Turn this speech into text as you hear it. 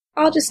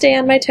I'll just stay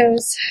on my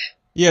toes.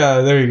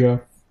 Yeah, there you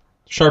go.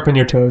 Sharpen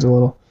your toes a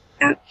little.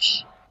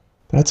 Ouch.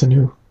 That's a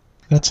new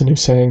that's a new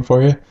saying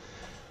for you.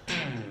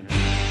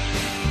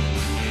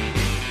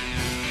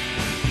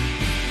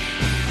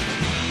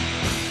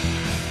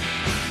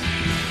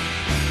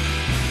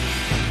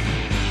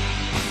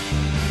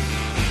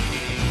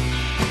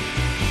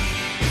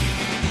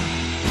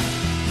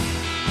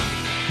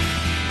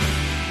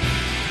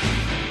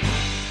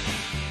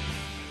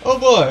 Oh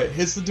boy,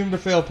 it's the Doom to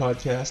Fail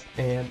podcast,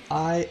 and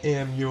I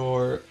am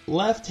your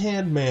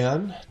left-hand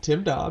man,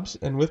 Tim Dobbs,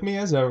 and with me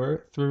as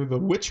ever, through the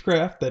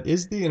witchcraft that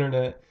is the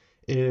internet,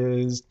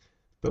 is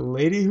the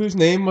lady whose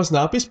name must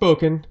not be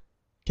spoken,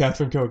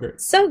 Catherine Kogert.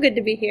 So good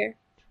to be here.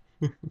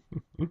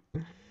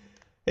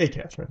 Hey,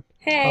 Catherine.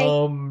 Hey.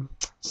 Um,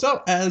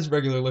 so as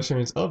regular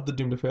listeners of the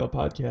Doom to Fail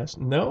podcast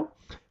know,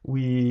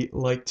 we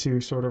like to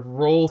sort of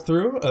roll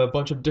through a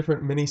bunch of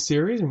different mini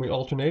series, and we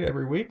alternate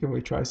every week, and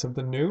we try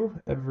something new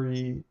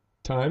every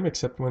time,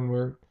 except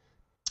when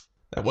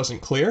that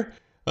wasn't clear.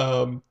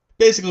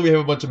 Basically, we have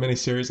a bunch of mini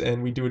series,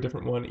 and we do a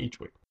different one each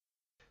week.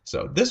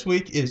 So this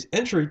week is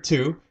entry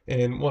two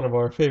in one of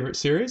our favorite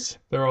series.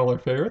 They're all our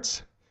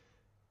favorites.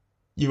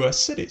 U.S.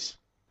 cities.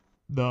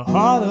 The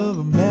heart of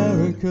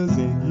America's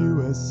in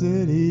U.S.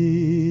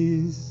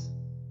 cities.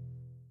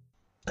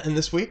 And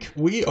this week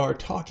we are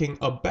talking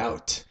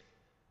about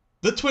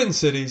the Twin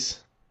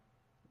Cities,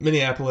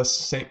 Minneapolis,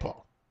 St.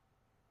 Paul.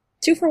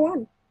 2 for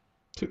 1.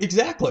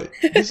 Exactly.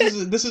 This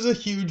is a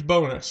huge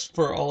bonus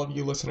for all of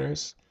you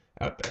listeners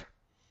out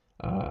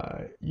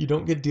there. You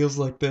don't get deals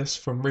like this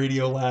from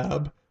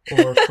Radiolab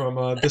or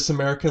from This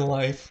American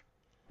Life.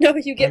 No,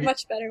 you get I-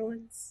 much better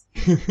ones.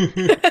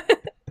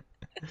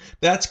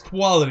 That's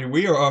quality.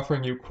 We are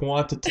offering you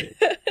quantity.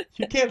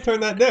 You can't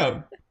turn that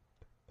down.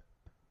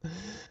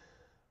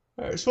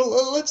 All right, so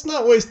let's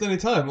not waste any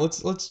time.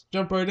 Let's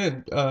jump right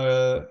in.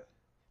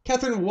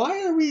 Catherine,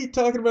 why are we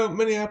talking about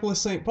Minneapolis,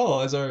 St.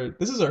 Paul as our?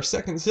 This is our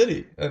second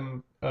city,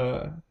 and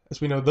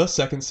as we know, the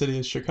second city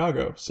is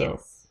Chicago. So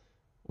Yes.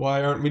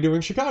 why aren't we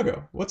doing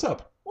Chicago? What's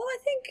up? Well,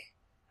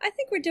 I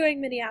think we're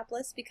doing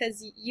Minneapolis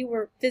because you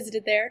were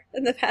visited there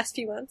in the past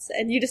few months,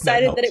 and you That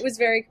decided that it helps. was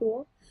very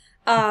cool.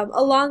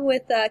 Along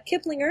with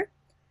Kiplinger,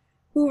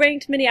 who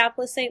ranked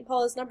Minneapolis, St.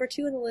 Paul as number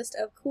 2 in the list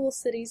of cool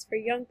cities for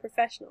young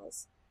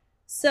professionals.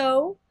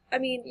 So, I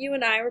mean, you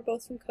and I were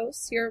both from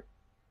coasts.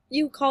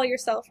 You call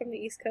yourself from the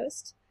East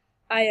Coast.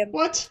 I am.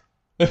 What?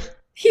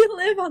 You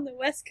live on the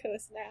West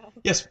Coast now.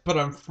 Yes, but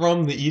I'm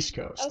from the East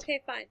Coast.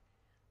 Okay, fine.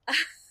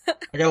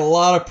 I got a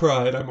lot of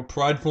pride. I'm a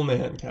prideful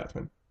man,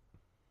 Catherine.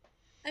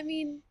 I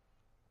mean,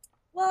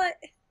 well,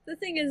 the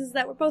thing is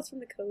that we're both from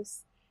the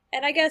coast,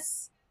 and I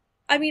guess,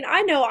 I mean,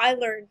 I know I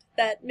learned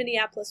that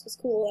Minneapolis was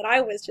cool, and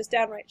I was just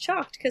downright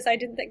shocked because I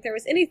didn't think there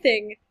was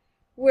anything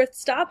worth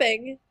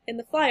stopping in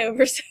the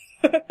flyovers.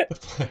 The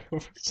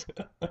flyovers.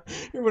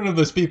 You're one of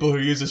those people who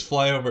uses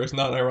flyovers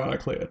not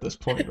ironically at this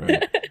point,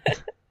 right?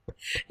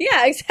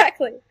 Yeah,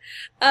 exactly.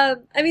 I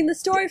mean, the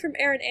story from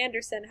Erin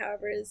Anderson,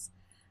 however, is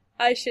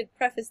I should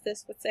preface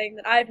this with saying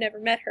that I've never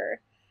met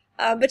her,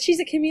 but she's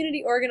a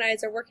community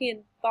organizer working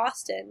in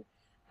Boston,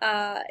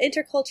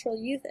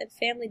 intercultural youth and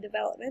family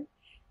development,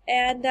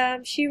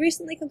 and she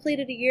recently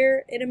completed a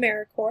year in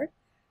AmeriCorps,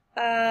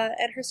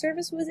 and her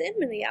service was in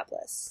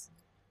Minneapolis,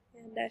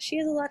 and she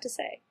has a lot to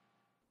say.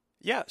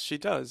 Yeah, she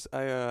does.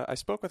 I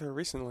spoke with her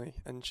recently,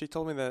 and she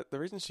told me that the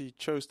reason she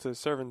chose to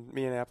serve in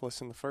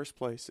Minneapolis in the first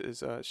place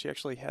is she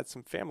actually had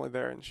some family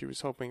there, and she was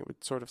hoping it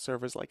would sort of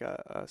serve as like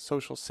a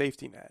social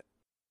safety net.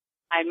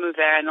 I moved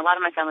there, and a lot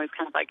of my family was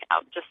kind of like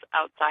just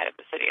outside of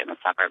the city in the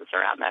suburbs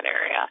around that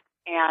area.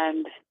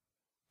 And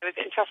it was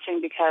interesting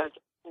because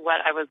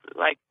what I was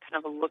like kind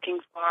of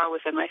looking for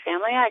within my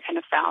family, I kind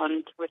of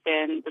found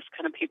within this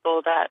kind of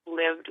people that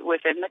lived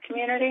within the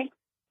community.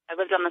 I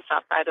lived on the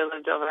south side. I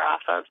lived over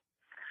off of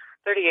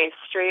 38th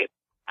Street,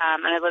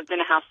 and I lived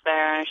in a house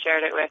there, and I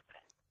shared it with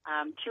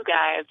two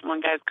guys, one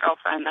guy's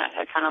girlfriend that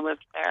had kind of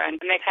lived there, and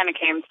they kind of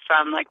came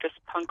from like this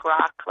punk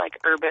rock, like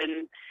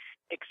urban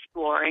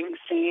exploring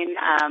scene.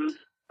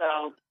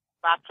 So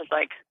lots of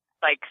like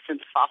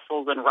since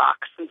fossils and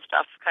rocks and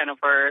stuff kind of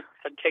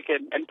had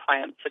taken, and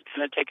plants had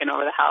kind of taken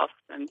over the house,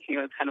 and he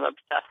was kind of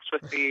obsessed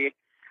with he's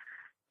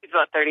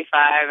about 35,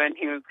 and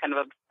he was kind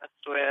of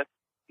obsessed with,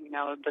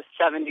 the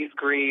 70s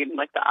green,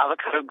 like the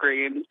avocado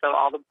green, so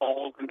all the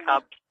bowls and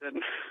cups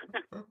and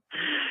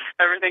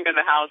everything in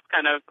the house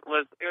it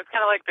was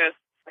kind of like this,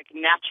 like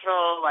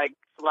natural, like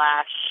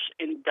slash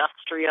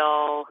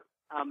industrial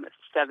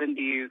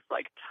 70s,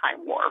 like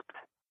time warp.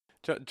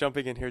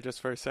 Jumping in here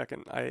just for a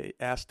second, I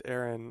asked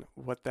Erin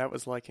what that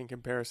was like in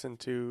comparison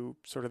to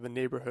sort of the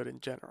neighborhood in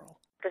general.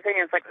 The thing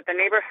is, like, with the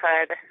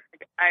neighborhood,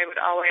 like, I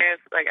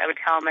would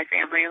tell my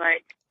family,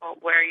 like, well,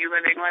 where are you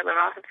living? Well, I live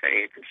off of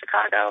 38th in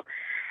Chicago.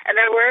 And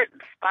there were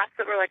spots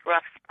that were, like,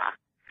 rough spots.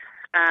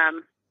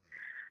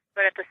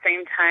 But at the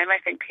same time,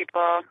 I think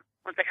people,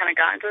 once I kind of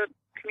got into the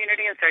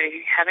community and started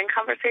having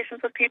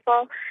conversations with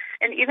people,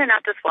 and even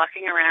not just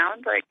walking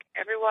around, like,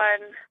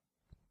 everyone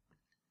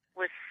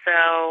was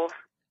so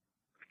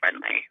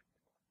friendly.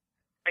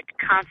 like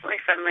constantly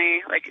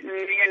friendly, like knew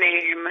your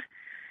name,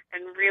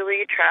 and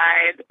really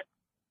tried.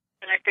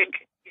 And I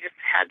think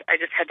I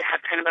just had to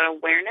have kind of an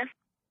awareness.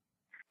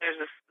 There's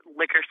this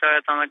liquor store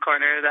that's on the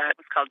corner that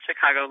was called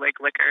Chicago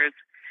Lake Liquors.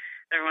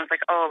 Everyone's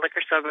like, oh, liquor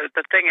store. But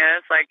the thing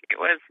is, like,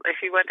 it was, if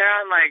you went there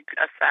on, like,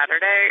 a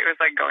Saturday, it was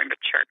like going to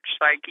church.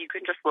 Like, you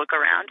can just look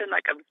around and,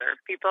 like, observe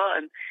people,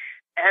 and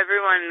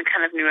everyone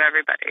kind of knew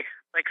everybody,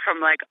 like, from,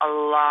 like, a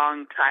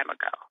long time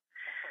ago.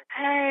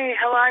 Hey,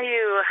 how are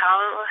you?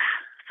 How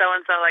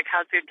so-and-so, like,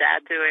 how's your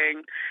dad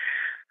doing?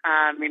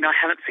 You know, I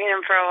haven't seen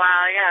him for a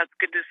while. Yeah, it's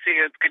good to see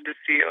you. It's good to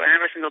see you. And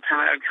every single time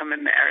I would come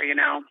in there, you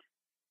know,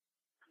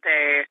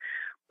 they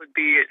would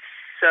be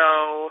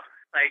so,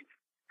 like,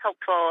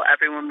 helpful.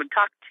 Everyone would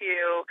talk to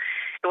you.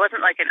 It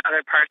wasn't like in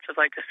other parts of,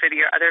 like, the city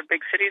or other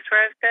big cities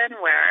where I've been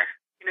where,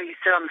 you know, you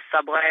sit on the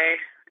subway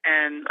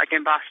and, like,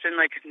 in Boston,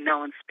 like, no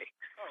one speaks.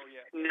 Oh,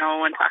 yeah.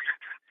 No one talks.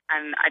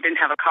 And I didn't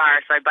have a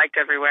car, so I biked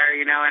everywhere,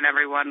 you know, and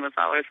everyone was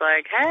always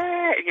like,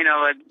 hey, you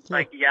know, would,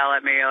 like, yell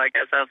at me, like,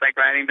 as I was, like,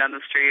 riding down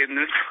the street, and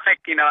it's like,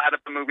 you know, out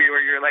of the movie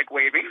where you're, like,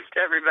 waving to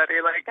everybody,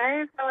 like,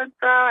 hey,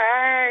 so-and-so,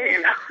 hey,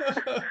 you know.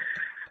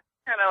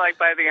 Kind of, like,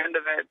 by the end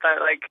of it,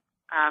 but, like,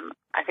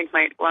 I think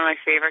one of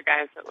my favorite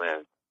guys that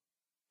lived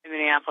in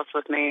Minneapolis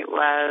with me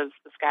was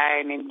this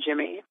guy named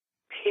Jimmy.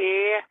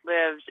 He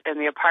lived in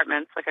the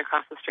apartments, like,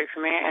 across the street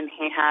from me, and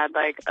he had,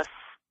 like,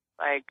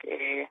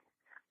 a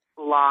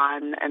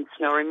lawn and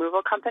snow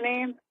removal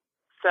company.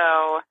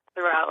 So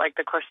throughout, like,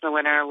 the course of the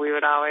winter, we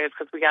would always,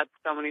 because we got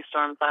so many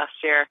storms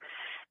last year,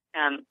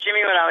 and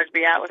Jimmy would always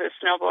be out with his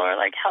snowblower,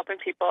 like, helping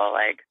people,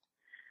 like,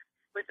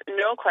 with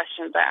no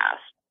questions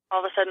asked. All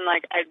of a sudden,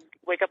 like, I'd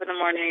wake up in the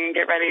morning and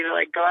get ready to,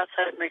 like, go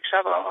outside and make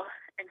shovel.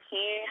 And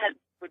he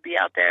would be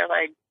out there,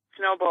 like,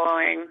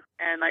 snowblowing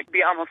and, like, be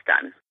almost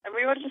done. And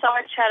we would just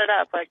always chat it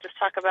up, like, just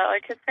talk about,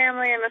 like, his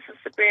family in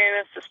Mississippi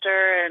and his sister,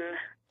 and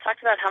talked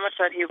about how much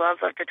that he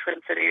loves, like, the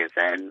Twin Cities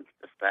and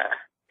just the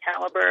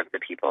caliber of the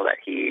people that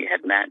he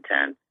had met.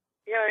 And,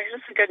 you know, he's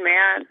just a good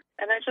man.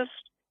 And I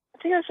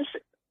think there's just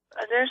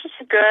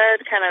a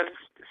good kind of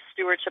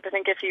stewardship. I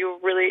think if you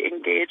really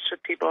engaged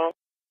with people.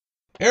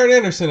 Aaron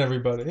Anderson,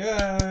 everybody.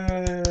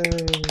 Yay!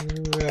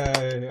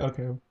 Yay!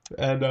 Okay.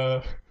 And,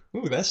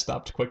 ooh, that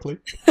stopped quickly.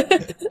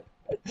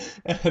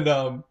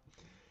 And,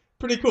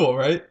 pretty cool,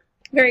 right?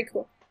 Very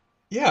cool.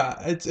 Yeah,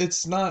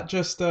 it's not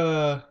just,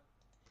 I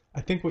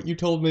think what you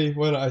told me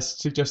when I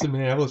suggested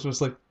Minneapolis was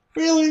like,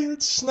 really?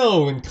 It's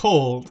snow and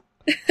cold.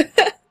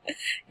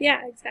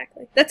 Yeah,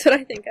 exactly. That's what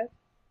I think of.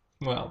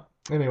 Well,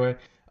 anyway,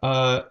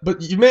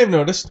 but you may have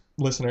noticed,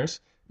 listeners,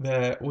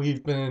 that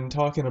we've been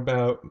talking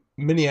about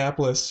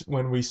Minneapolis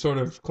when we sort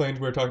of claimed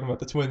we were talking about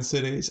the Twin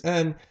Cities,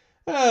 and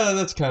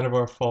that's kind of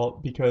our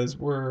fault because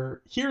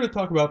we're here to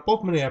talk about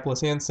both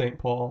Minneapolis and St.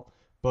 Paul,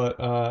 but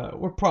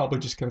we're probably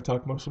just going to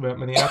talk mostly about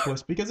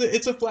Minneapolis because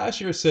it's a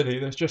flashier city.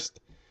 There's just,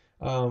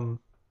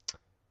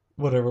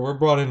 whatever, we're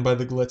brought in by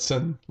the glitz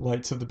and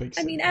lights of the big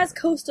city. I mean, as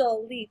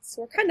coastal elites,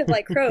 we're kind of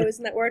like crows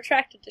in that we're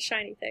attracted to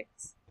shiny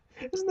things.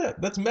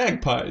 That's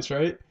magpies,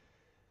 right?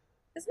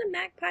 Isn't a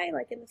magpie,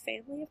 like, in the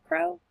family of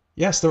crow?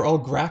 Yes, they're all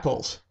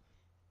grackles.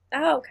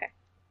 Oh, okay.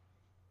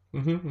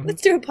 Mm-hmm.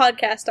 Let's do a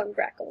podcast on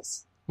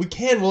grackles. We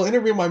can. We'll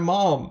interview my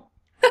mom.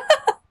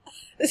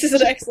 This is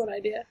an excellent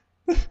idea.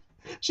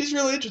 She's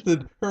really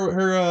interested.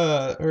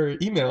 Her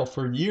email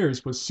for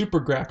years was super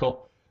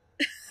grackle.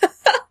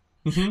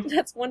 Mm-hmm.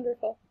 That's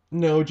wonderful.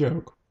 No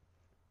joke.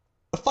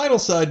 A final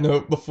side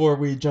note before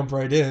we jump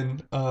right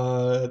in.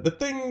 The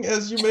thing,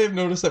 as you may have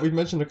noticed that we've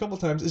mentioned a couple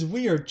times, is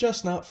we are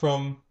just not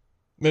from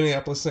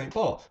Minneapolis, St.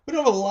 Paul. We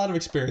don't have a lot of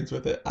experience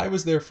with it. I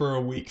was there for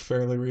a week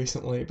fairly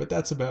recently, but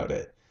that's about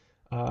it.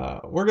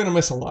 We're going to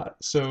miss a lot.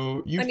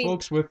 So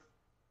folks with...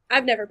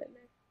 I've never been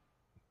there.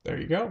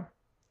 There you go.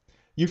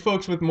 You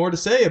folks with more to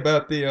say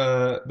about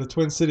the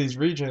Twin Cities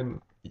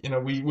region, you know,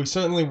 we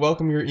certainly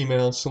welcome your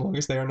emails so long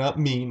as they are not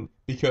mean,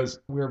 because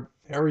we're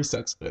very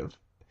sensitive.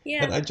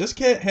 Yeah. And I just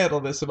can't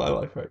handle this in my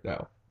life right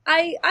now.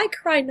 I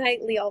cry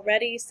nightly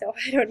already, so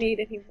I don't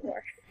need any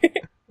more.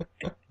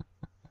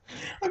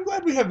 I'm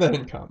glad we have that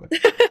in common.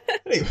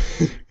 Anyway,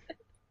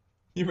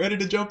 you ready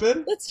to jump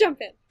in? Let's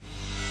jump in.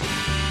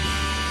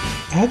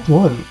 Act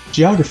 1,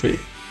 Geography,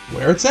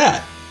 where it's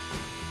at.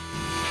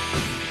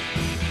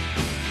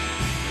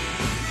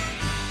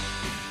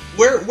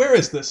 Where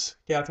is this,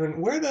 Catherine?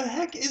 Where the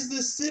heck is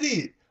this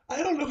city?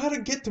 I don't know how to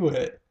get to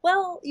it.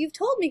 Well, you've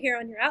told me here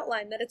on your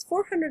outline that it's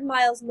 400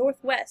 miles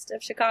northwest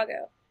of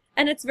Chicago,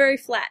 and it's very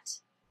flat.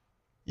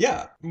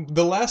 Yeah,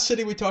 the last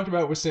city we talked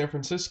about was San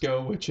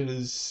Francisco, which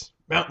is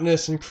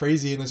mountainous and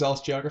crazy, and there's all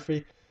this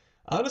geography.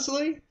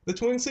 Honestly, the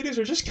Twin Cities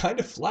are just kind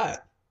of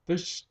flat.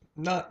 There's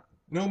no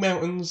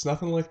mountains,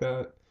 nothing like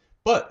that.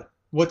 But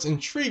what's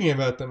intriguing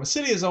about them, a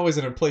city is always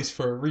in a place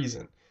for a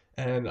reason.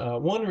 And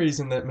one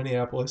reason that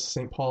Minneapolis,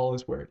 St. Paul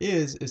is where it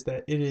is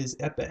that it is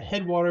at the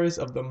headwaters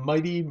of the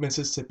mighty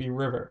Mississippi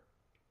River.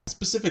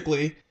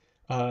 Specifically,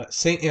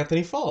 St.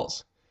 Anthony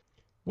Falls,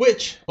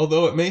 which,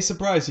 although it may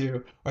surprise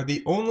you, are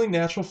the only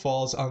natural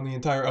falls on the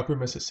entire upper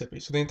Mississippi.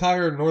 So the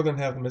entire northern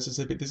half of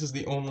Mississippi, this is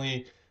the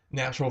only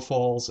natural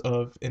falls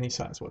of any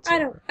size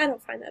whatsoever. I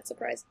don't find that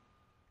surprising.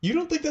 You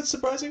don't think that's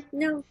surprising?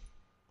 No.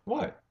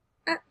 Why?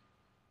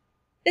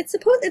 It's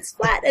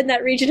flat in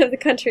that region of the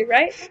country,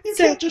 right? You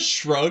can't just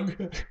shrug.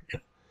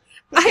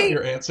 That's not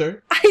your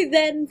answer. I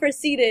then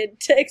proceeded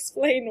to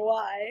explain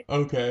why.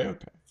 Okay.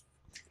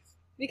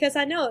 Because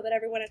I know that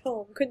everyone at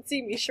home couldn't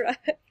see me shrug.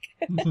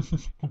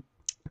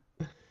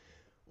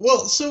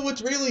 Well, so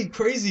what's really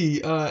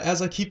crazy,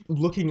 as I keep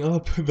looking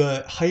up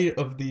the height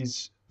of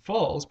these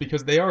falls,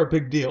 because they are a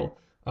big deal,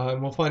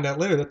 and we'll find out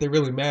later that they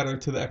really matter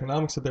to the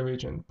economics of the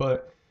region,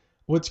 but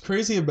what's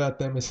crazy about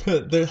them is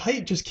that the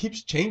height just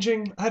keeps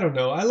changing. I don't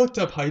know. I looked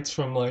up heights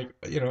from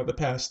the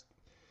past,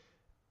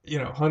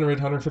 100,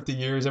 150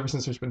 years, ever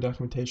since there's been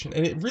documentation,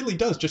 and it really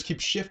does just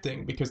keep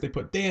shifting because they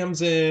put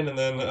dams in, and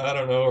then, I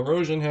don't know,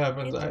 erosion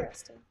happens.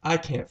 I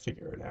can't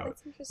figure it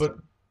out, but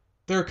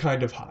they're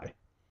kind of high.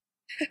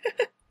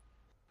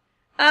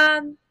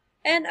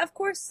 And of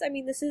course, I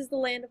mean, this is the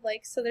land of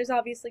lakes, so there's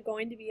obviously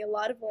going to be a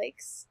lot of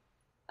lakes.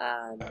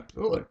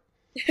 Absolutely.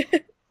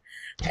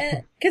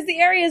 Because the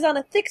area is on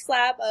a thick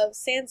slab of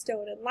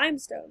sandstone and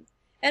limestone,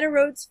 and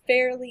erodes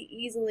fairly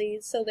easily,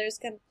 so there's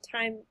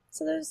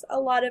a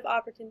lot of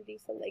opportunity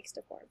for lakes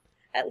to form.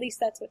 At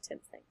least that's what Tim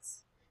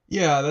thinks.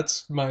 Yeah,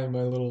 that's my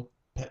little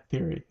pet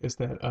theory, is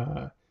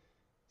that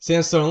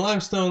sandstone and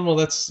limestone, well,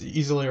 that's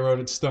easily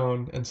eroded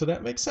stone, and so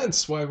that makes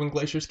sense why when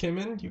glaciers came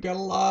in, you got a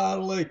lot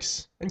of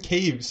lakes and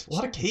caves. A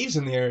lot of caves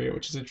in the area,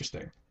 which is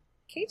interesting.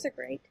 Caves are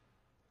great.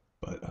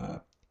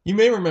 But you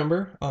may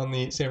remember on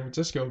the San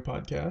Francisco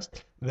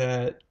podcast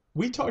that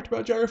we talked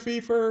about geography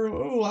for,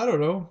 I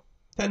don't know,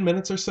 10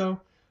 minutes or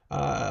so.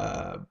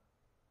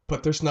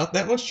 But there's not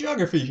that much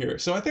geography here,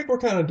 so I think we're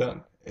kind of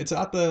done. It's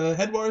at the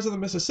headwaters of the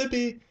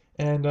Mississippi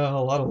and a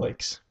lot of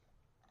lakes.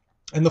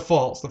 And the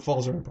falls. The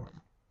falls are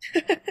important.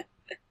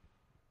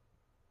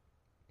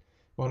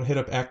 Want to hit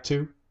up Act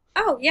 2?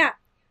 Oh, yeah.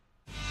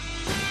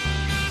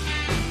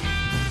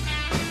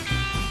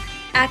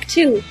 Act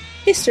 2.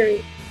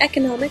 History,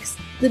 Economics,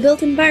 the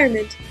Built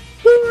Environment.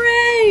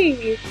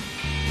 Hooray!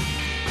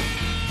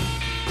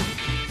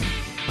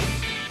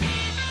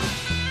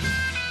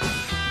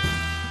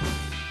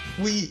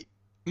 We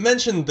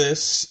mentioned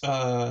this,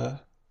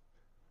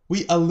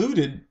 we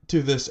alluded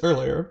to this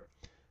earlier,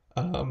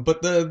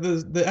 but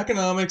the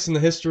economics and the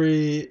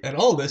history and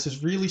all of this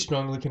is really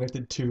strongly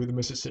connected to the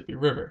Mississippi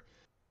River.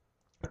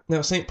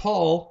 Now, St.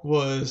 Paul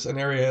was an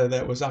area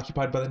that was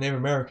occupied by the Native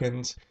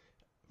Americans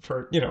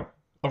for,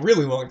 a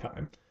really long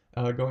time,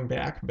 going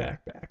back.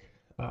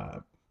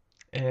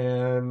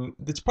 And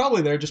it's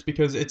probably there just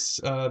because it's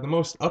the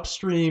most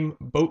upstream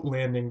boat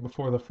landing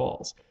before the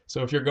falls.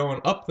 So if you're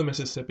going up the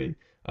Mississippi,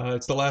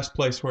 it's the last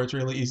place where it's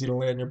really easy to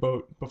land your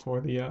boat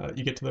before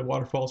you get to the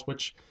waterfalls,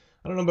 which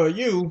I don't know about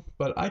you,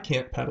 but I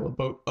can't paddle a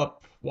boat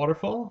up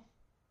waterfall.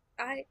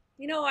 I've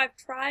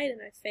tried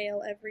and I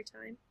fail every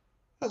time.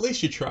 At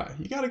least you try.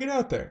 You got to get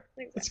out there.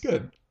 Exactly. It's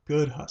good.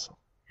 Good hustle.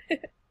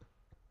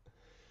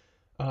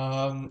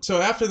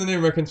 So after the Native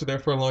Americans were there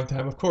for a long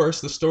time, of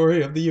course, the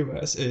story of the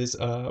U.S. is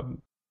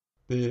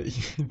the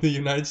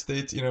United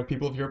States,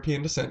 people of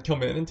European descent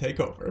come in and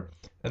take over.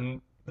 And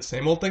the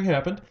same old thing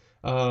happened.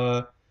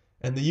 And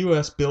the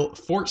U.S. built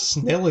Fort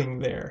Snelling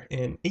there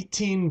in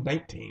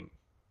 1819.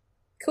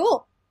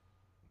 Cool.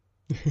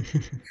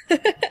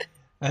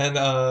 And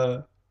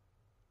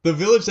the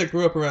village that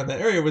grew up around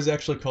that area was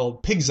actually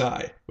called Pig's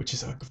Eye, which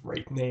is a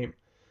great name.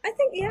 I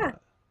think, yeah.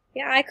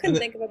 I couldn't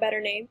think of a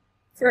better name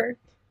for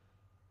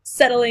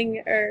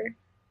settling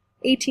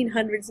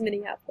 1800s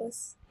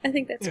Minneapolis. I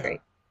think that's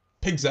great.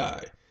 Pig's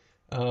Eye.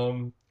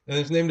 And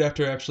it's named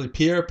after actually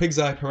Pierre Pig's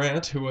Eye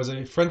Parent, who was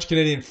a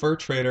French-Canadian fur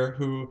trader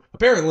who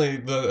apparently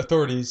the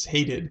authorities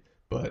hated,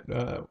 but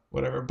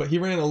whatever. But he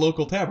ran a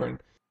local tavern.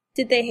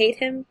 Did they hate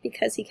him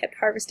because he kept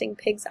harvesting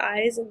pigs'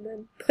 eyes and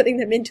then putting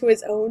them into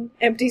his own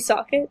empty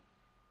socket?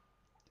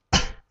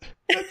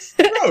 That's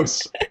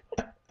gross.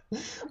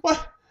 What?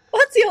 Well,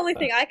 that's the only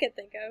thing I could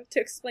think of to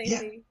explain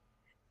the...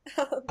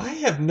 I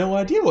have no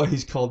idea why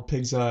he's called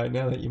Pig's Eye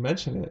now that you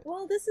mention it.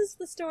 Well, this is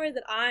the story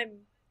that I'm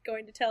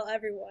going to tell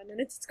everyone,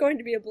 and it's going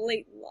to be a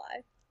blatant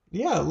lie.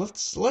 Yeah,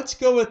 let's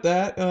go with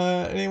that.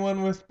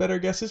 Anyone with better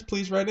guesses,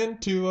 please write in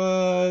to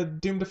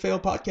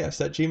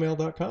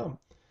doomedtofailpodcast@gmail.com.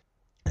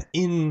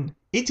 In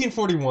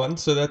 1841,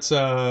 so that's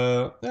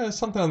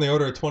something on the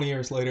order of 20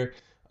 years later,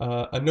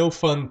 a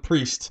no-fun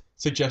priest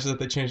suggested that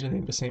they change the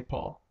name to St.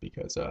 Paul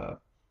because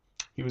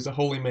he was a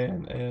holy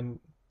man and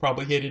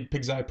probably hated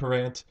Pig's Eye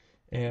Parent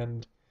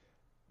and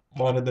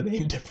wanted the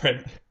name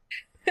different.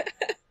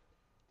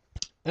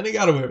 And he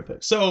got away with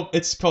it. So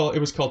it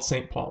was called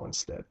St. Paul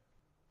instead.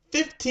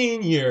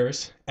 15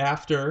 years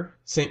after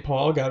St.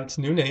 Paul got its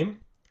new name,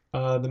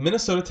 the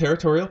Minnesota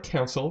Territorial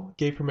Council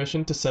gave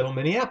permission to settle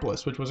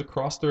Minneapolis, which was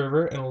across the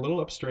river and a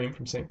little upstream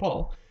from St.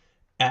 Paul,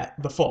 at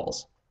the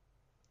falls.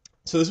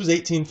 So this was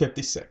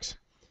 1856.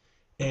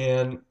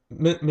 And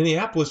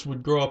Minneapolis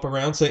would grow up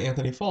around St.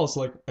 Anthony Falls,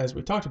 like as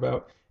we talked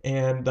about,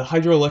 and the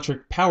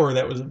hydroelectric power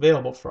that was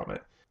available from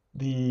it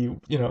they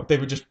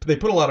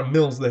put a lot of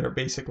mills there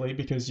basically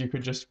because you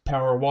could just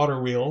power a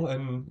water wheel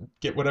and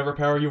get whatever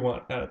power you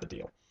want out of the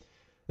deal.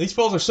 These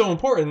falls are so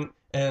important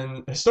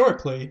and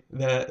historically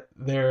that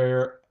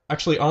they're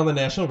actually on the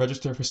National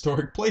Register of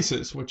Historic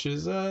Places, which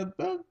is kind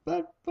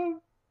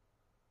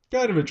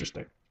of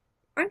interesting.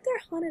 Aren't there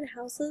haunted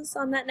houses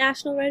on that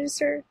National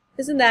Register?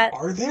 Isn't that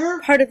Are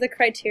there? part of the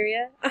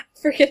criteria? I'm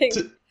forgetting.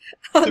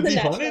 On to the be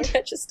National haunted?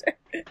 Register.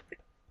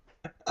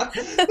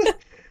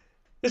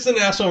 It's the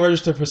National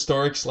Register of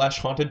Historic /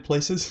 Haunted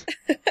Places.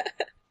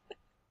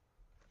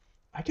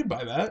 I could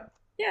buy that.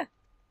 Yeah.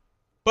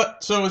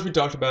 But, so as we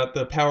talked about,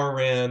 the power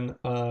ran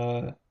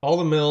all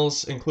the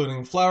mills,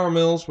 including flour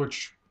mills,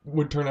 which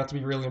would turn out to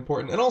be really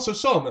important, and also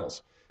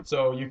sawmills.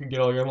 So you could get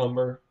all your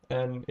lumber,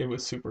 and it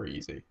was super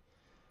easy.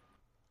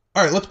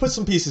 All right, let's put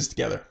some pieces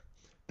together.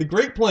 The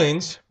Great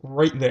Plains,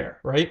 right there,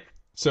 right?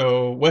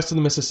 So west of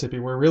the Mississippi,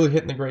 we're really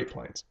hitting the Great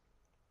Plains.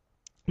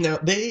 Now,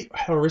 they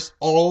harvest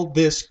all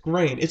this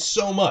grain. It's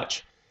so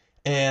much.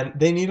 And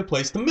they need a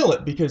place to mill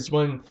it, because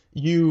when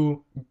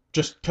you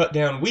just cut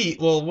down wheat,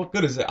 well, what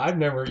good is it? I've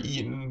never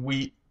eaten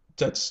wheat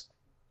that's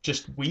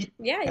just wheat.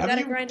 Yeah, you Have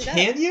gotta grind it up.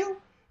 Can you?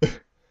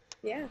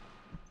 Yeah.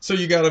 So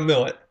you gotta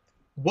mill it.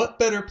 What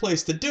better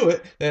place to do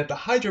it than at the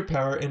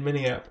hydropower in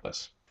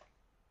Minneapolis?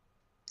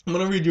 I'm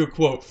going to read you a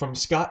quote from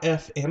Scott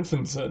F.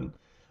 Anfinson.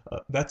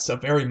 That's a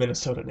very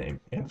Minnesota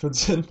name,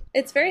 Anfinson.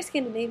 It's very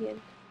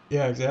Scandinavian.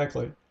 Yeah,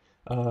 exactly.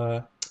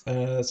 So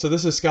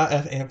this is Scott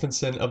F.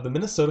 Anfinson of the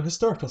Minnesota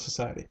Historical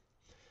Society.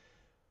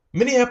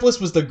 Minneapolis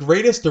was the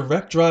greatest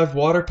direct drive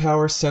water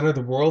power center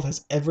the world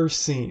has ever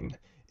seen.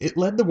 It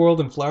led the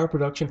world in flour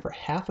production for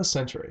half a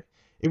century.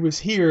 It was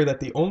here that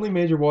the only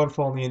major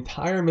waterfall in the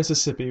entire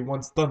Mississippi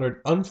once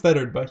thundered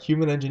unfettered by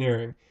human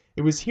engineering.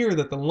 It was here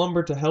that the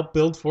lumber to help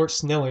build Fort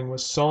Snelling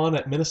was sawn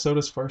at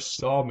Minnesota's first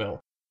sawmill.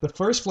 The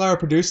first flour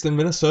produced in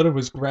Minnesota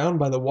was ground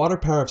by the water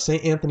power of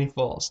St. Anthony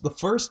Falls. The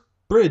first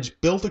bridge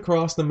built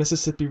across the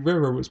Mississippi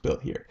River was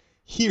built here.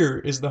 Here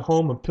is the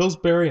home of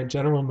Pillsbury and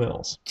General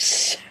Mills.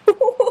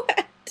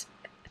 What?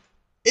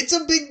 It's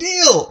a big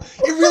deal!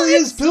 It really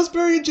is!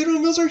 Pillsbury and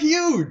General Mills are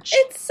huge!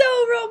 It's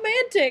so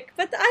romantic,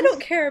 but I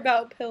don't care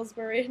about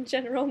Pillsbury and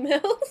General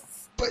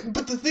Mills.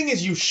 But the thing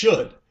is, you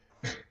should.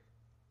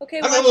 Okay,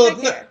 I why mean, should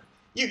I well, care?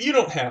 You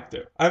don't have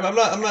to. I'm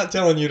not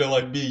telling you to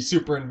like be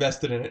super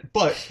invested in it,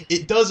 but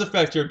it does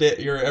affect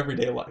your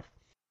everyday life.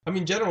 I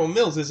mean, General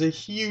Mills is a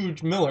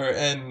huge miller,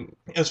 and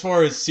as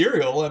far as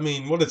cereal, I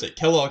mean, what is it?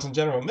 Kellogg's and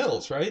General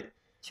Mills, right?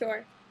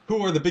 Sure.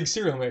 Who are the big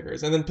cereal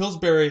makers? And then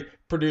Pillsbury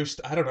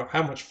produced I don't know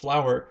how much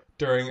flour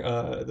during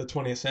the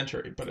 20th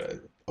century,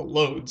 but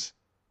loads.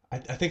 I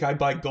think I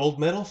buy Gold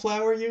Medal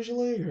flour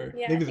usually, or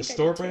Yeah, maybe I the think I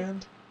store do too.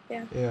 brand.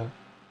 Yeah. Yeah.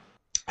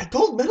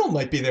 Gold Medal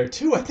might be there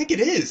too. I think it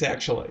is,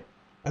 actually.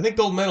 I think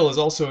Gold Medal is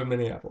also in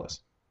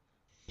Minneapolis.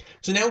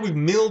 So now we've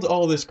milled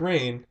all this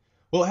grain.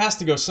 Well, it has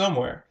to go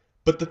somewhere.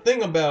 But the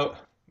thing about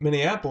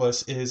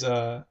Minneapolis is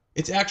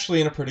it's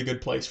actually in a pretty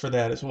good place for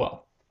that as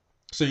well.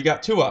 So you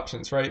got two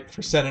options, right,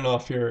 for sending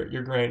off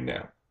your grain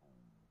now.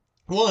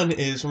 One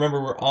is,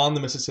 remember, we're on the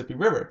Mississippi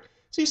River.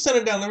 So you send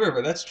it down the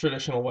river. That's the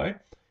traditional way.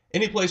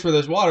 Any place where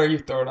there's water, you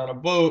throw it on a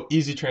boat,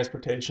 easy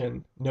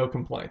transportation, no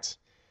complaints.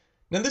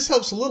 Now this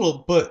helps a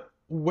little, but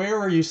where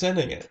are you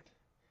sending it?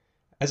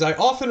 As I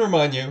often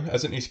remind you,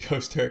 as an East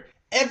Coaster,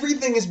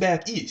 everything is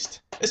back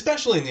east,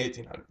 especially in the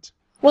 1800s.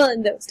 Well,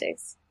 in those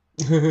days.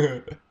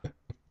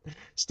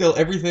 Still,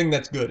 everything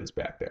that's good is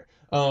back there.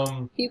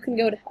 You can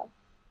go to hell.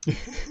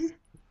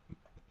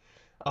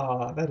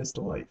 That is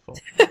delightful.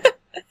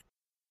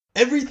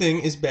 Everything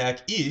is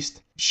back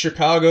east.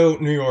 Chicago,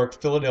 New York,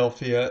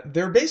 Philadelphia.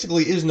 There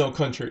basically is no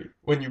country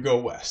when you go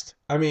west.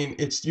 I mean,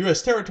 it's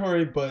U.S.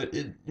 territory, but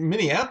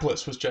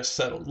Minneapolis was just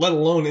settled, let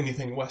alone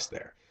anything west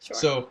there. Sure.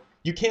 So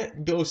you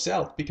can't go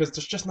south because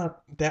there's just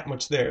not that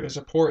much there. There's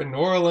a port in New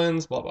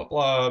Orleans, blah, blah,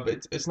 blah,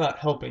 but it's not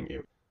helping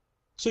you.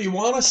 So you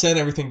want to send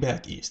everything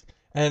back east.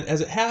 And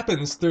as it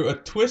happens, through a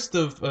twist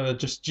of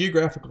just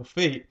geographical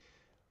fate,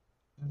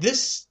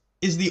 this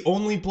is the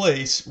only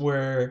place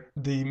where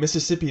the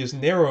Mississippi is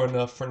narrow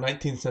enough for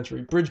 19th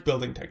century bridge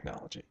building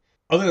technology.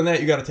 Other than that,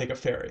 you got to take a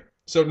ferry.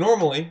 So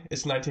normally,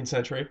 it's 19th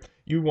century,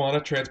 you want to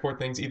transport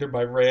things either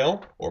by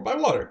rail or by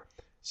water.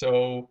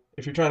 So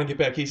if you're trying to get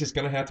back east, it's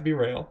going to have to be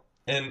rail.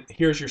 And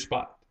here's your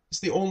spot. It's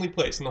the only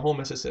place in the whole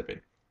Mississippi.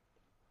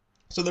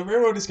 So the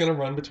railroad is going to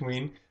run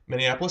between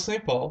Minneapolis,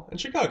 St. Paul, and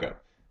Chicago.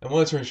 And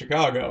once you're in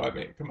Chicago, I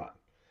mean, come on.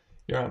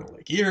 You're on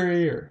Lake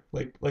Erie or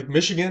Lake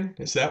Michigan.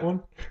 Is that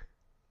one?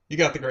 You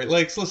got the Great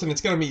Lakes. Listen,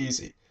 it's going to be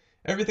easy.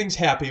 Everything's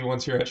happy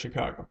once you're at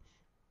Chicago.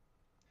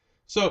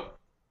 So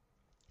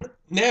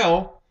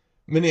now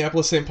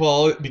Minneapolis-St.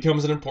 Paul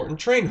becomes an important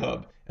train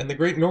hub. And the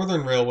Great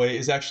Northern Railway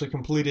is actually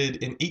completed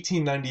in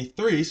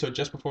 1893, so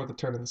just before the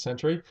turn of the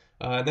century.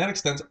 And that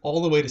extends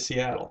all the way to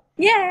Seattle.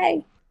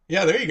 Yay!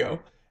 Yeah, there you go.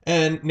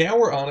 And now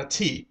we're on a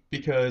T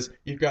because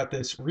you've got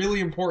this really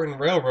important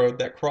railroad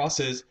that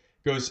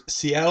goes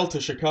Seattle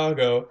to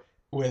Chicago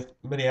with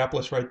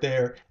Minneapolis right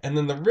there, and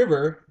then the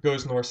river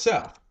goes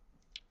north-south.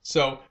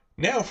 So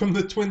now from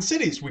the Twin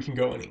Cities we can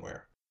go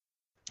anywhere.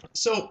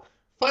 So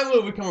finally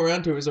what we come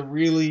around to is a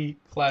really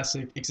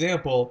classic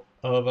example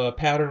of a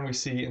pattern we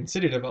see in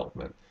city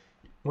development.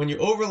 When you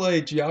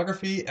overlay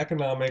geography,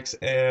 economics,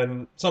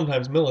 and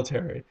sometimes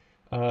military,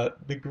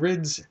 the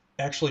grids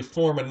actually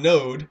form a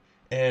node,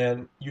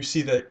 and you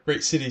see that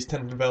great cities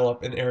tend to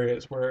develop in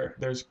areas where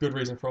there's good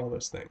reason for all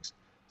those things.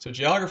 So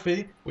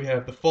geography, we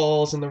have the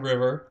falls and the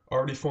river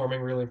already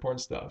forming really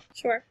important stuff.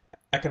 Sure.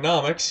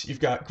 Economics, you've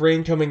got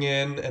grain coming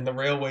in and the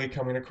railway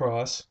coming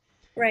across.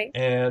 Right.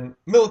 And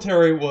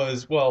military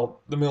was,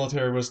 well, the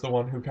military was the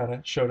one who kind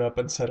of showed up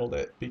and settled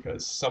it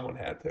because someone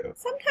had to.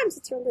 Sometimes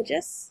it's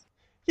religious.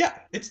 Yeah,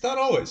 it's not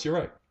always, you're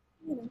right.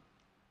 You know,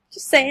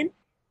 just saying.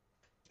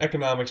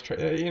 Economics,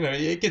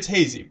 it gets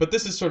hazy, but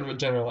this is sort of a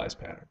generalized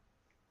pattern.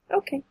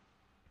 Okay.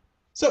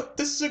 So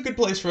this is a good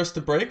place for us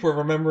to break. We're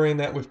remembering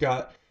that we've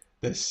got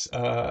this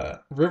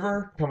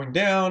river coming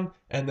down,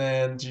 and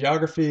then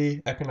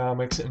geography,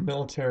 economics, and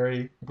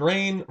military,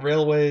 grain,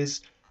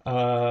 railways,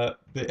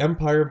 the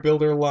Empire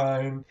Builder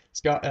Line,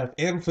 Scott F.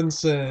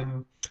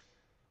 Anfinson,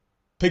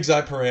 Pig's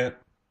Eye Parent,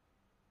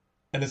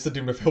 and it's the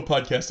Doom to Fail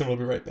podcast, and we'll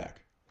be right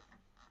back.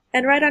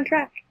 And right on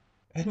track.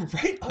 And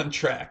right on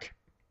track.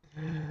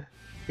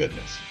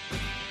 Goodness.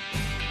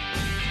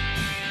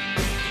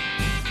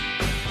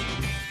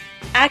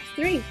 Act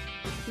 3.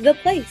 The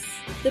place.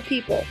 The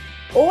people.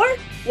 Or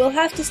we'll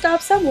have to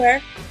stop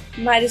somewhere.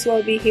 Might as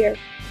well be here.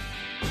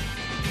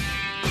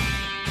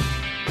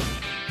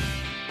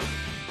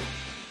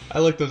 I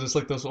like those. It's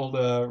like those old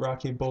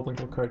Rocky and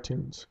Bullwinkle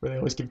cartoons where they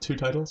always give 2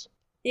 titles.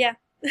 Yeah.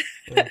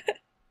 Yeah.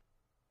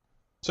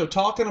 So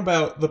talking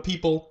about the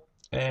people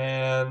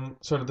and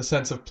sort of the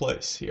sense of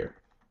place here.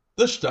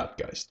 The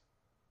Stadtgeist.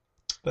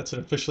 That's an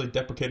officially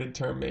deprecated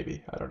term,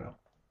 maybe. I don't know.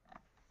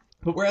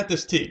 But we're at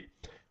this T.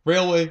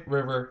 Railway,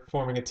 river,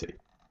 forming a T.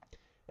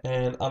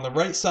 And on the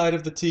right side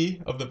of the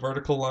T, of the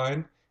vertical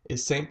line,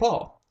 is St.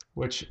 Paul,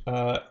 which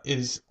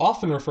is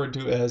often referred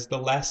to as the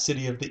last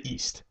city of the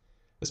East,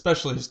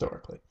 especially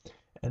historically.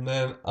 And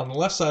then on the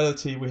left side of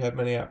the T, we have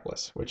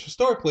Minneapolis, which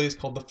historically is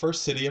called the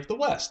first city of the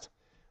West.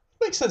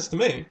 Makes sense to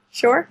me.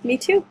 Sure, me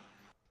too.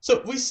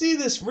 So we see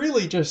this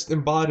really just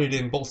embodied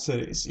in both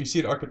cities. You see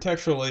it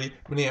architecturally.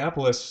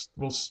 Minneapolis,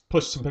 we'll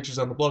push some pictures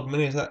on the blog.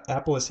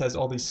 Minneapolis has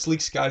all these sleek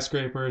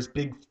skyscrapers,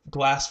 big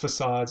glass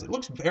facades. It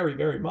looks very,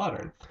 very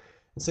modern.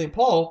 And St.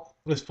 Paul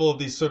is full of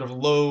these sort of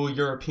low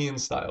European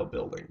style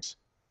buildings.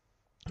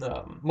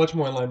 Much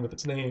more in line with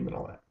its name and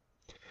all that.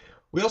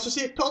 We also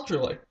see it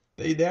culturally.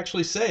 They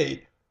actually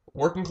say,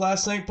 working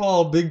class St.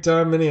 Paul, big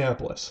time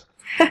Minneapolis.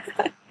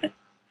 I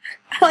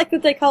like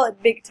that they call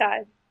it big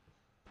time.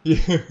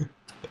 Yeah.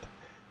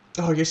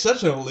 Oh, you're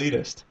such an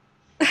elitist.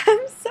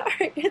 I'm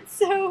sorry, it's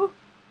so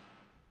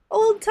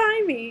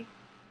old-timey.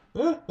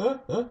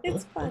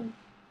 It's fun.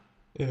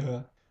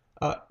 Yeah.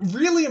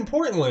 Really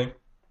importantly,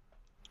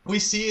 we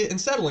see it in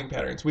settling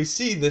patterns. We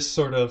see this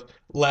sort of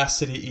last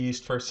city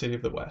east, first city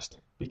of the west,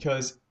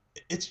 because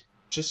it's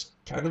just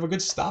kind of a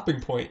good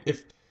stopping point.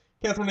 If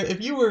Catherine,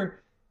 if you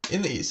were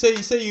in the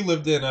say you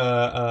lived in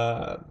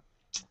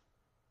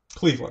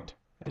Cleveland,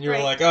 and you were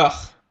Right. like,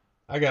 ugh,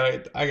 I gotta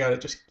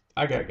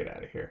get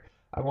out of here.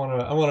 I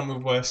wanna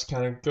move west,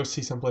 kind of go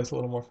see someplace a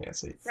little more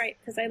fancy. Right,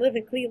 because I live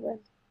in Cleveland.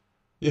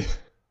 Yeah.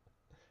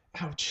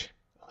 Ouch.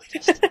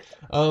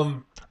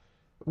 Well,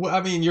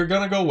 I mean, you're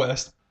gonna go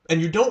west,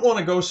 and you don't want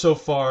to go so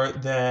far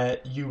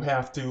that you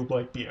have to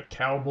like be a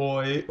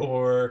cowboy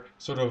or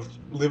sort of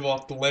live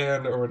off the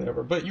land or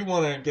whatever. But you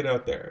want to get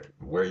out there.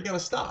 Where are you gonna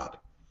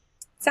stop?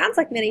 Sounds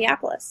like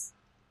Minneapolis.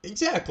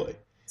 Exactly.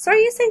 So are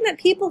you saying that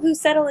people who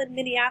settle in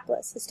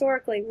Minneapolis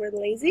historically were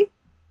lazy?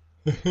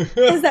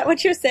 Is that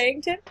what you're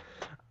saying, Tim?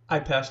 I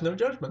pass no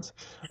judgments.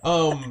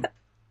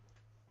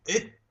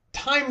 It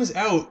times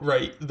out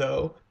right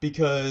though,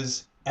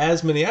 because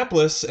as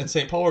Minneapolis and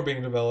St. Paul were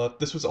being developed,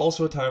 this was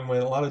also a time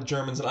when a lot of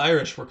Germans and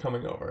Irish were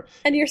coming over.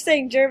 And you're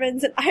saying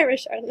Germans and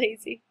Irish are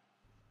lazy.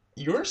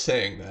 You're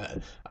saying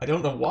that. I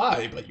don't know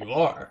why, but you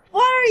are.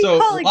 Why are you So a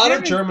calling lot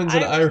of Germans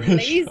and Irish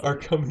Irish lazy? are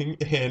coming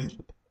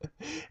in,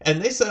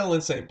 and they settle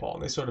in St. Paul,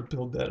 and they sort of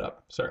build that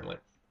up, certainly.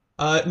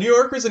 New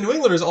Yorkers and New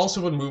Englanders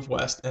also would move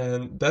west,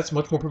 and that's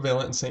much more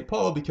prevalent in St.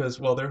 Paul because,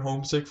 well, they're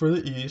homesick for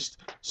the East,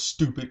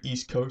 stupid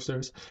East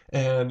Coasters,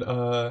 and,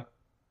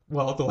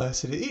 well, the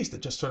last city of the East,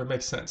 it just sort of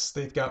makes sense.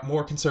 They've got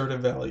more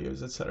conservative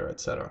values, etc.,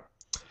 etc.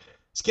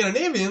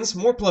 Scandinavians,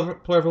 more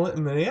prevalent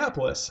in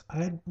Minneapolis.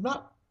 I'm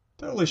not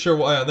totally sure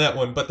why on that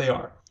one, but they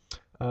are.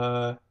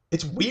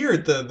 It's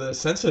weird, the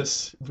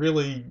census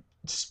really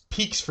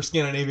peaks for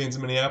Scandinavians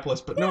in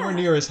Minneapolis, but nowhere Yeah.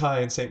 near as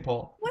high in St.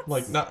 Paul. What's-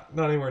 Like, not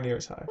anywhere near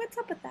as high. What's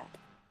up with that?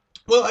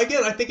 Well,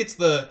 again, I think it's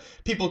the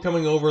people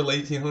coming over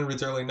late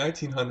 1800s, early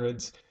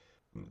 1900s,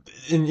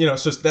 and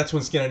so that's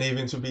when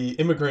Scandinavians would be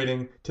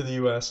immigrating to the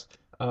U.S.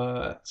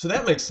 So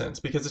that makes sense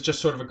because it's just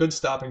sort of a good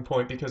stopping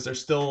point because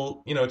there's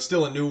still, it's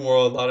still a new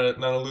world, not a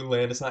new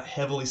land. It's not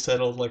heavily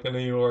settled like a New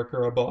York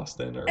or a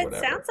Boston or It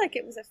whatever. sounds like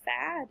it was a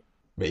fad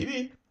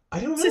Maybe. I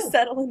don't to know.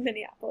 settle in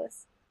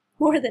Minneapolis.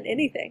 More than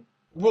anything.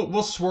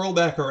 We'll swirl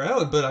back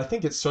around, but I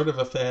think it's sort of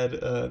a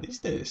fad these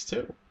days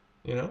too.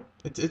 You know,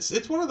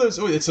 it's one of those.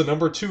 Oh, it's a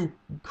number two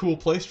cool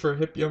place for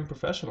hip young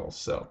professionals.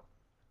 So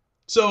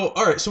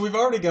all right. So we've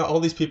already got all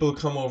these people who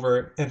come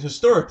over and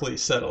historically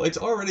settle. It's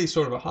already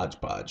sort of a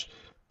hodgepodge.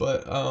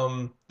 But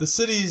the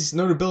city's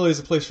notability as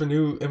a place for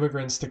new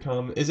immigrants to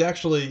come is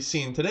actually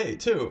seen today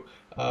too.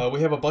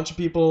 We have a bunch of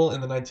people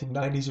in the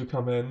 1990s who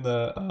come in.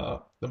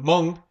 The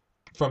Hmong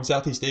from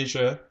Southeast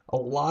Asia. A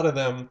lot of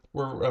them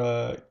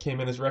were came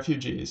in as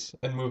refugees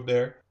and moved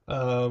there.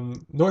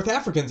 North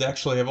Africans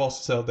actually have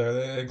also settled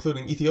there,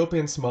 including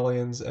Ethiopians,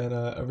 Somalians, and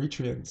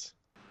Eritreans.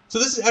 So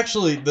this is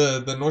actually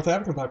the North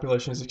African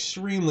population is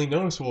extremely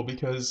noticeable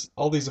because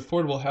all these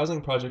affordable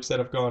housing projects that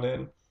have gone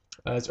in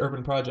as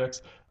urban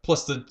projects,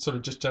 plus the sort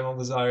of just general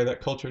desire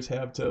that cultures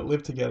have to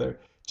live together,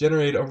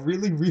 generate a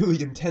really,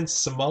 really intense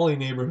Somali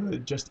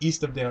neighborhood just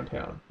east of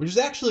downtown, which is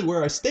actually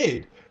where I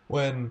stayed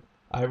when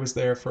I was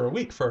there for a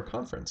week for a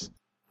conference.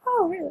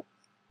 Oh, really?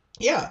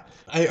 Yeah,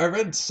 I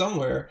read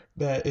somewhere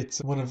that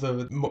it's one of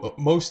the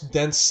most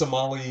dense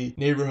Somali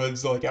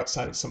neighborhoods, like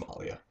outside of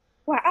Somalia.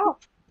 Wow.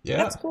 Yeah,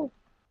 That's cool.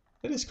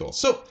 it is cool.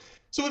 So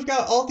we've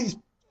got all these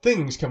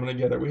things coming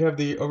together. We have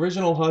the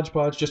original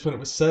hodgepodge just when it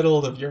was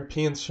settled of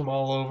Europeans from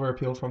all over,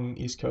 people from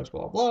the East Coast,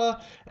 blah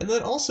blah, and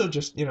then also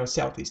just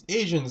Southeast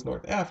Asians,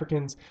 North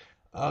Africans,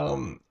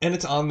 and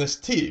it's on this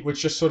T,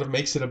 which just sort of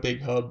makes it a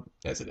big hub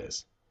as it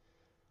is.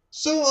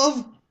 So,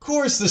 of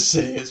course, the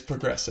city is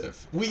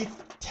progressive. We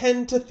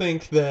tend to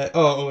think that,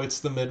 oh,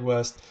 it's the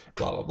Midwest,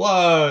 blah, blah,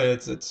 blah,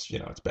 it's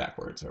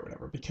backwards or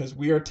whatever, because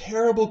we are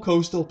terrible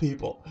coastal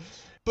people.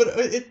 But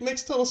it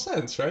makes total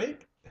sense,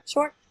 right?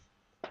 Sure.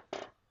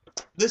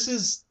 This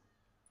is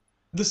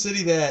the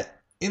city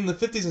that, in the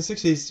 50s and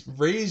 60s,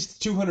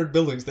 raised 200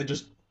 buildings. They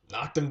just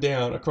knocked them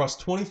down across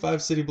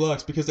 25 city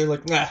blocks because they're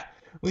like, nah,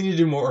 we need to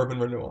do more urban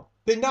renewal.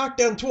 They knocked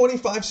down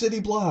 25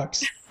 city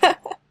blocks.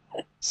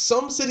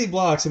 Some city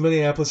blocks in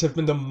Minneapolis have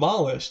been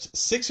demolished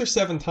 6 or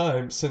 7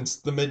 times since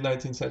the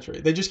mid-19th century.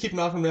 They just keep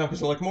knocking them down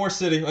because they're like, more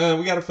city,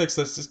 we got to fix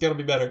this, it's got to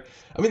be better.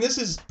 I mean, this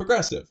is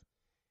progressive.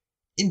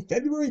 In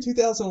February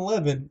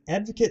 2011,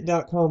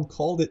 Advocate.com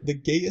called it the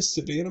gayest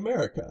city in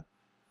America.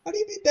 How do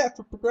you beat that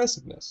for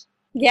progressiveness?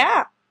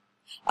 Yeah.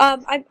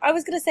 I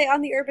was going to say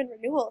on the urban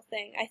renewal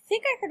thing, I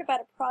think I heard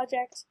about a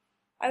project.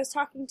 I was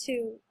talking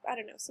to, I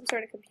don't know, some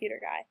sort of computer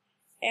guy,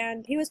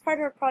 and he was part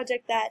of a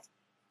project that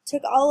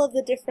took all of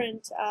the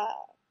different,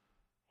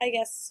 I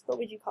guess, what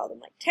would you call them,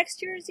 like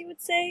textures, you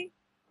would say,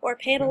 or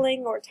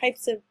paneling, or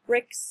types of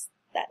bricks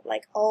that,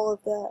 like, all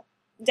of the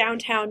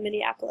downtown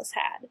Minneapolis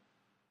had,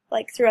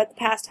 like, throughout the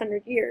past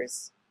 100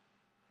 years.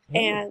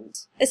 And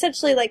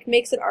essentially, like,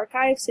 makes an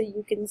archive so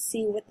you can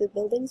see what the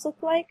buildings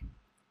look like.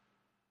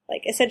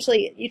 Like,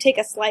 essentially, you take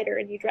a slider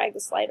and you drag the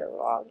slider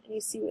along and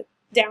you see what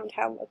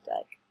downtown looked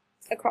like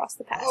across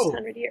the past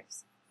 100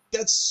 years.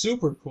 That's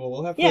super cool.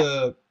 We'll have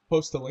to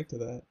post a link to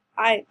that.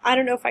 I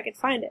don't know if I could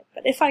find it,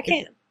 but if I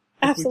can,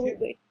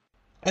 absolutely.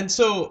 And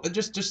so,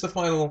 just the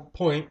final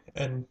point,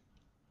 and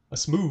a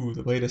smooth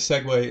way to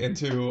segue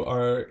into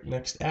our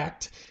next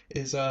act,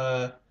 is,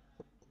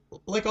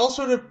 like all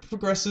sort of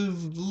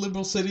progressive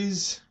liberal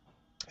cities,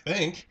 I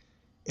think,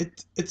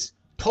 it's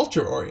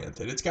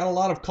culture-oriented. It's got a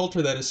lot of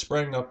culture that is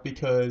sprang up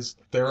because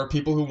there are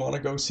people who want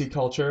to go see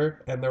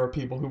culture, and there are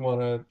people who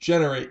want to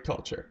generate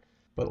culture.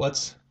 But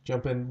let's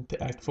jump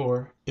into Act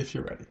 4, if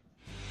you're ready.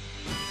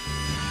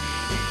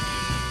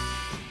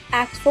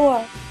 Act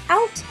 4,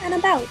 Out and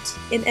About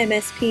in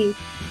MSP.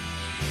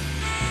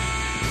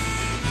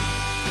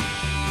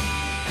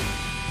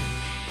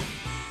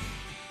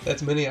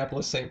 That's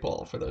Minneapolis, St.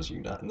 Paul, for those of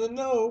you not in the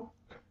know.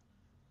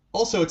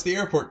 Also, it's the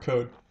airport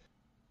code.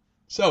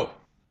 So,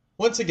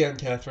 once again,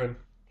 Catherine,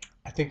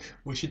 I think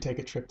we should take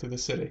a trip to the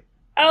city.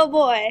 Oh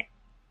boy.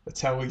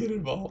 That's how we get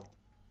involved.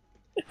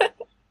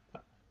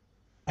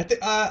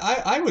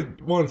 I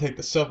would want to take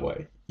the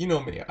subway. You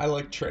know me, I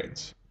like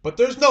trains. But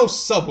there's no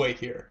subway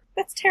here.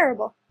 That's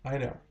terrible. I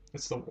know.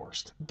 It's the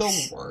worst.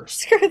 The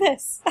worst. Screw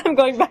this. I'm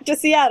going back to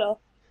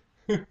Seattle.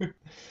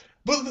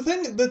 But the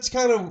thing that's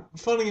kind of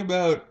funny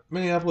about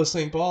Minneapolis,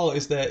 St. Paul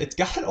is that it's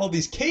got all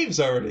these caves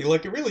already.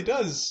 Like, it really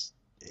does.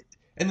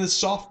 And the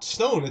soft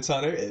stone it's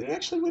on, it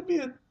actually would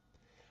be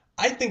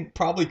I think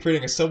probably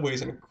creating a subway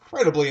is an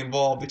incredibly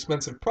involved,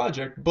 expensive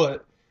project,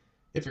 but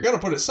if you're going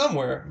to put it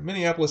somewhere,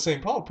 Minneapolis,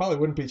 St. Paul probably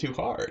wouldn't be too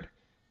hard.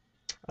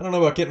 I don't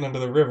know about getting under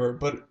the river,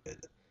 but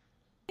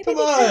come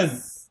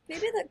on!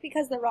 Maybe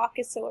because the rock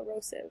is so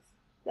erosive,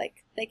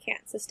 like, they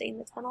can't sustain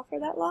the tunnel for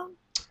that long?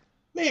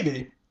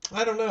 Maybe.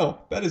 I don't know.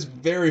 That is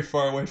very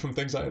far away from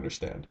things I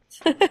understand.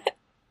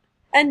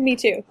 And me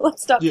too.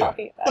 Let's stop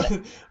talking about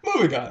it.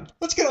 Moving on.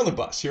 Let's get on the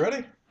bus. You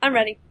ready? I'm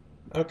ready.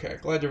 Okay,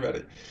 glad you're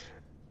ready.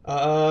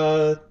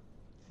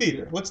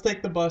 Theater. Let's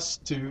take the bus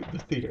to the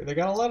theater. They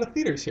got a lot of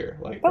theaters here.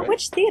 But right?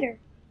 Which theater?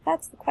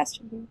 That's the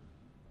question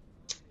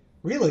here.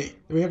 Really?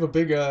 We have a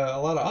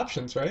lot of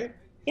options, right?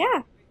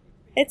 Yeah.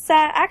 It's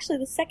actually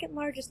the second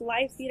largest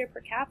live theater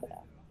per capita.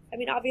 I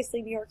mean,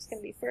 obviously New York's going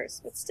to be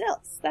first, but still,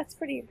 that's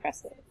pretty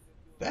impressive.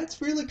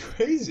 That's really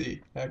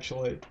crazy,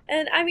 actually.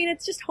 And, I mean,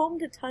 it's just home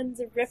to tons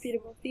of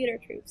reputable theater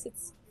troupes.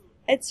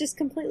 It's just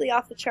completely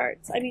off the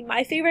charts. I mean,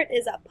 my favorite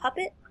is a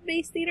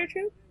puppet-based theater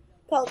troupe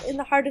called In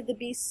the Heart of the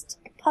Beast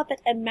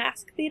Puppet and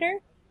Mask Theater,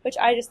 which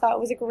I just thought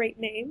was a great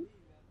name.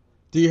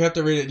 Do you have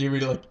to read it? Do you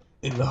read it like,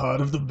 In the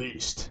Heart of the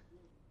Beast?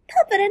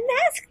 Puppet and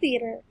Mask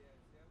Theater.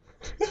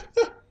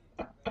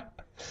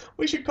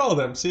 We should call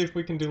them, see if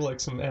we can do like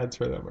some ads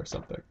for them or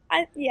something.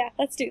 Yeah,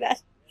 let's do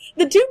that.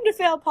 The Doomed to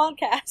Fail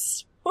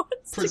podcast.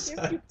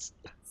 Presents.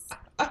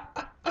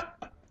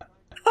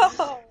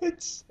 Oh.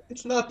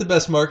 It's not the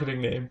best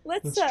marketing name.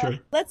 That's true.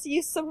 Let's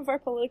use some of our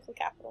political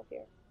capital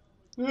here.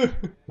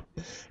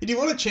 Do you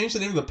want to change the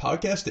name of the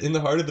podcast to In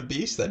the Heart of the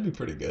Beast? That'd be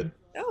pretty good.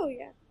 Oh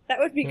yeah, that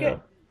would be Yeah.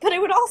 good. But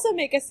it would also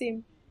make us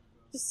seem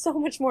just so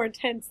much more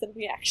intense than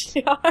we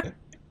actually are.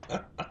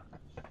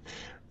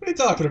 What are you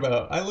talking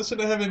about? I listen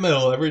to heavy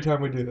metal every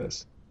time we do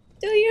this.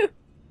 Do you?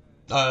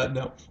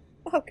 No.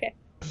 Okay.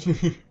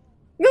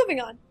 Moving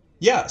on.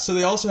 Yeah, so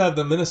they also have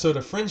the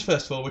Minnesota Fringe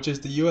Festival, which is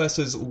the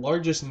U.S.'s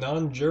largest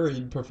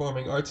non-juried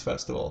performing arts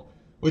festival.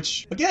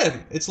 Which,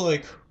 again, it's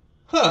like,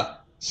 huh,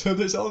 so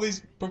there's all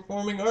these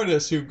performing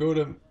artists who go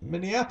to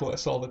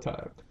Minneapolis all the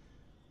time.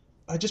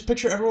 I just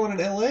picture everyone in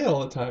L.A.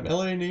 all the time,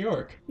 L.A. and New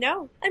York.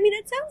 No. I mean,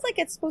 it sounds like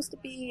it's supposed to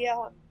be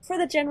for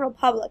the general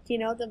public, you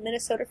know, the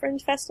Minnesota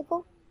Fringe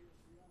Festival.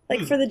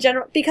 Like for the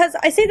general, because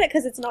I say that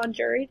because it's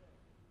non-juried.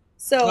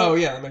 So. Oh,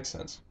 yeah, that makes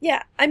sense.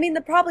 Yeah, I mean,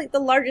 the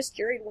largest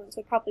juried ones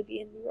would probably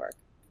be in New York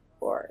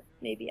or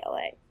maybe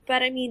LA.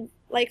 But I mean,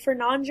 like for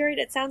non-juried,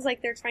 it sounds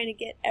like they're trying to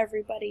get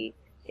everybody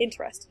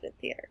interested in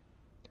theater.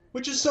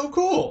 Which is so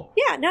cool.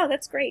 Yeah, no,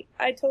 that's great.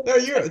 I totally. There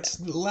you go. respect It's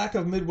the lack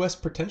of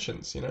Midwest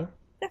pretensions, you know?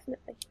 that.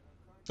 Definitely.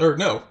 Or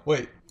no,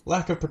 wait,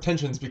 lack of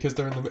pretensions because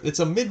it's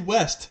a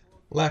Midwest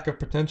lack of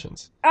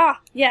pretensions. Ah,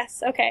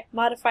 yes, okay.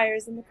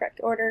 Modifiers in the correct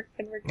order,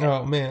 and we're good.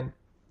 Oh man,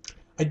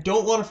 I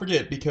don't want to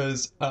forget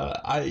because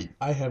I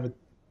have a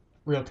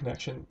real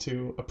connection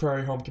to a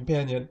Prairie Home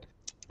Companion.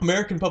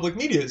 American Public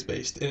Media is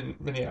based in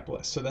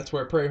Minneapolis, so that's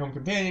where Prairie Home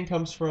Companion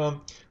comes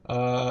from.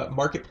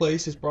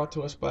 Marketplace is brought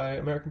to us by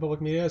American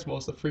Public Media, as well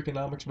as the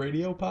Freakonomics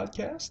Radio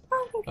podcast.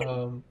 Oh,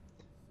 okay.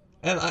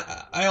 And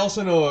I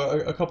also know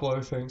a couple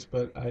other things,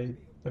 but I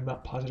am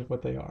not positive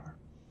what they are.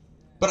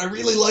 But I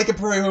really like a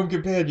Prairie Home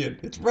Companion.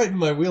 It's right in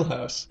my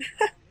wheelhouse.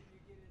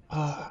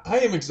 I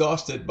am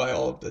exhausted by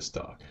all of this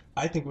talk.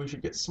 I think we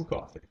should get some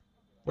coffee.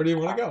 Where do you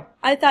want to go?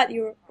 I thought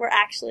you were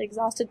actually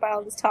exhausted by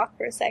all this talk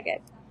for a second.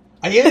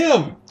 I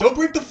am! Don't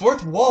break the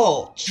fourth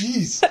wall!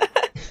 Jeez!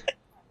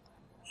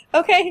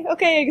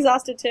 Okay,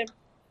 exhausted Tim.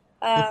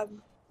 Well,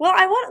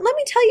 let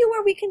me tell you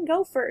where we can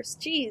go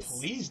first. Jeez.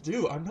 Please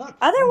do. I'm not.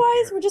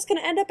 Otherwise, we're just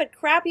gonna end up at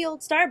crappy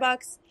old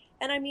Starbucks.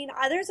 And I mean,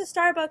 there's a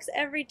Starbucks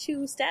every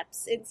 2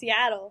 steps in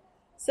Seattle.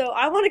 So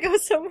I want to go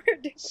somewhere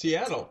different.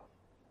 Seattle.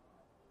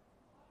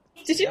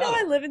 Did you know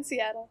Seattle. I live in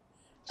Seattle?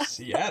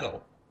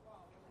 Seattle.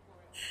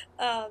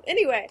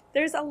 Anyway,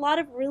 there's a lot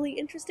of really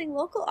interesting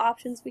local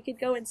options we could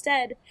go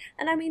instead.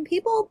 And I mean,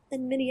 people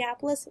in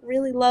Minneapolis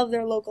really love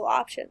their local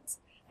options.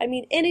 I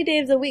mean, any day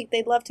of the week,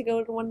 they'd love to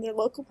go to one of their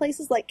local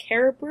places like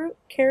Caribou.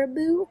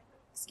 Excuse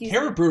me.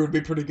 Caribou would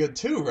be pretty good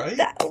too, right?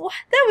 That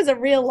was a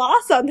real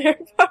loss on their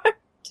part.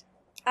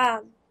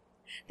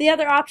 The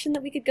other option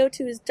that we could go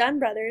to is Dunn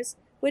Brothers,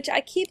 which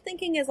I keep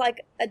thinking is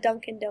like a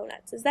Dunkin'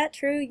 Donuts. Is that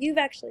true? You've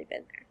actually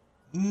been there.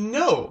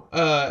 No,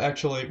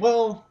 actually.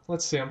 Well,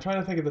 let's see. I'm trying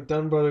to think of the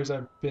Dunn Brothers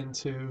I've been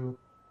to.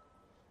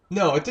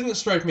 No, it didn't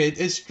strike me.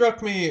 It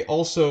struck me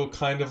also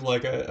kind of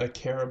like a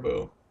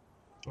Caribou,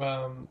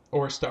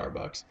 or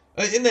Starbucks.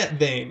 In that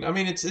vein. I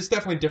mean, it's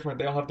definitely different.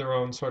 They all have their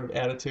own sort of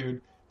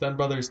attitude. Dunn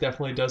Brothers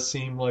definitely does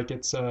seem like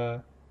it's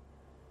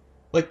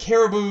like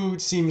Caribou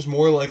seems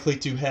more likely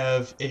to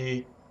have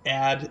a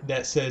ad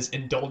that says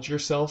 "indulge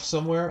yourself"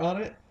 somewhere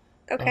on it.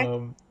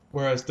 Okay.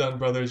 Whereas Dunn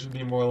Brothers would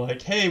be more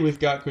like, "Hey, we've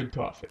got good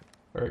coffee,"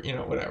 or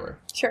whatever.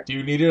 Sure. Do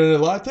you need a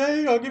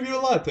latte? I'll give you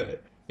a latte.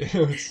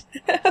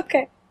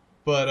 Okay.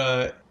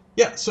 But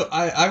yeah. So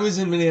I was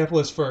in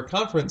Minneapolis for a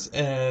conference,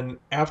 and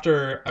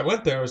after I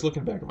went there, I was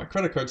looking back at my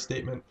credit card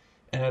statement,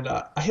 and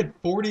I had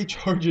 40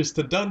 charges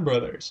to Dunn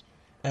Brothers.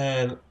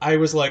 And I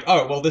was like,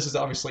 oh, well, this is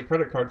obviously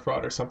credit card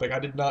fraud or something. I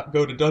did not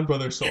go to Dunn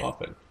Brothers so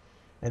often.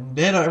 And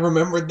then I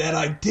remembered that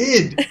I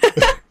did.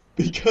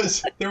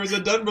 Because there was a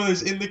Dunn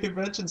Brothers in the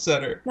convention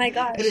center. My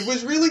gosh. And it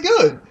was really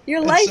good. Your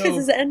And life so-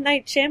 is an M.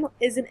 Night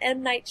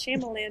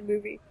Shyamalan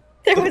movie.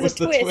 There That was a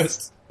the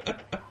twist. I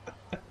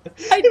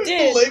It was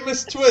did. the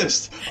lamest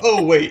twist.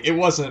 Oh, wait, it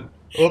wasn't.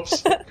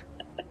 Oops.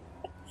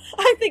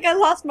 I think I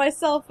lost my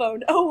cell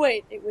phone. Oh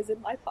wait, it was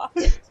in my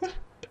pocket.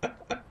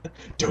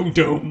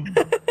 Dum-dum.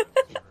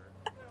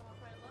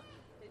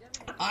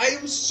 I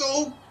am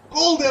so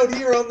cold out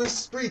here on the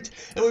street.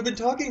 And we've been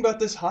talking about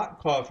this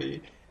hot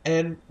coffee,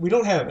 and we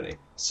don't have any.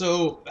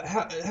 So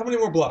how many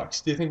more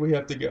blocks do you think we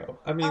have to go?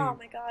 I mean, Oh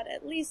my god,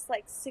 at least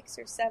like 6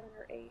 or 7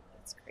 or 8.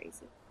 That's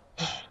crazy.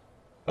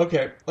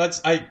 okay,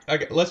 let's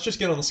just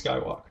get on the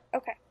skywalk.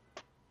 Okay.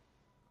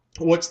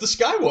 What's the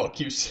skywalk,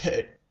 you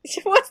say?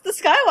 What's the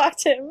skywalk,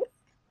 Tim?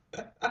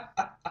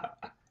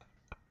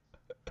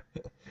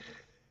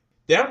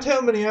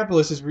 downtown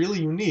Minneapolis is really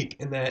unique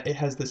in that it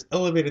has this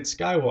elevated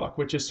skywalk,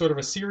 which is sort of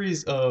a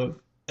series of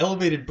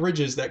elevated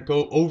bridges that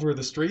go over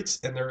the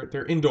streets, and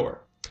they're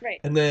indoor. Right.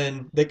 And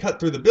then they cut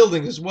through the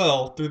buildings as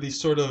well, through these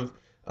sort of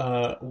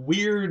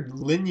weird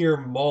linear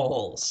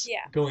malls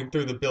going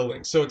through the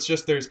building. So it's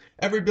just there's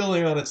every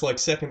building on its like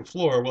second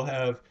floor will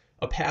have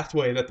a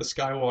pathway that the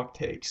skywalk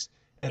takes,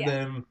 and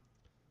then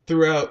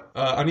throughout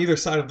on either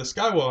side of the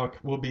skywalk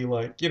will be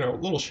like, you know,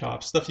 little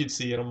shops, stuff you'd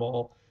see in a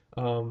mall,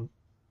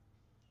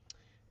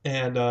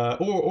 and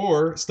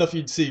or stuff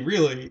you'd see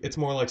really. It's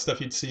more like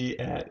stuff you'd see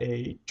at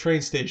a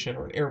train station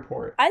or an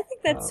airport. I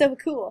think that's so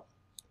cool.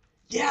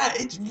 Yeah,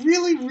 it's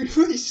really,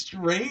 really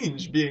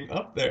strange being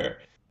up there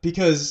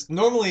because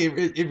normally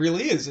it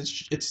really is.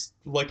 It's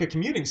like a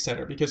commuting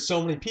center because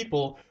so many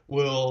people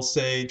will,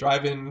 say,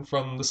 drive in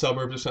from the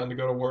suburbs or something to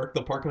go to work.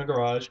 They'll park in a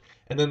garage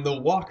and then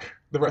they'll walk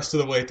the rest of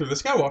the way through the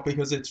skywalk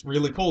because it's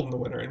really cold in the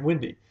winter and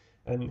windy.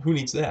 And who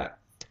needs that?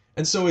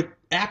 And so it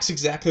acts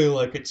exactly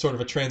like it's sort of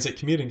a transit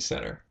commuting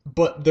center,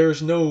 but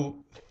there's no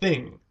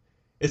thing.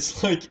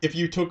 It's like if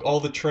you took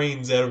all the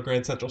trains out of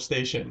Grand Central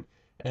Station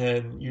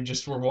and you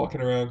just were walking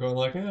around going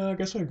like, I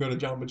guess I'd go to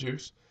Jamba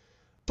Juice.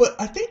 But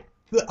I think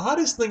the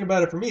oddest thing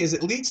about it for me is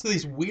it leads to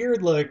these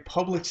weird like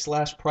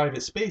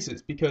public/private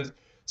spaces because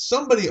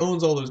somebody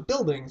owns all those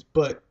buildings,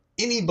 but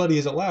anybody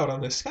is allowed on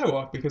this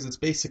skywalk because it's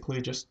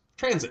basically just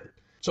transit.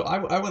 So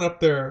I went up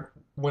there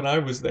when I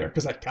was there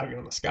because I gotta get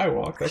on the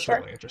skywalk. That's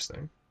really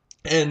interesting.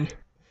 And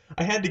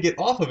I had to get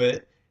off of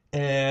it,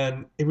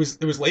 and it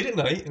was late at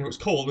night and it was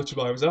cold, which is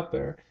why I was up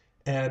there.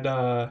 And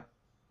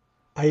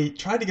I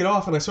tried to get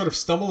off and I sort of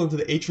stumbled into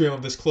the atrium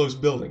of this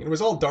closed building. And it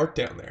was all dark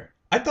down there.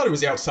 I thought it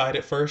was outside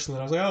at first, and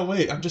then I was like, oh,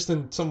 wait, I'm just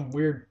in some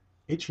weird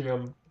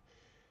atrium.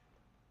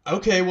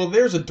 Okay, well,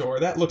 there's a door.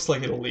 That looks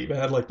like it'll leave. It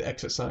had, like, the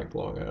exit sign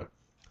glowing out.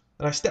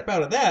 And I step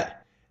out of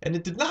that, and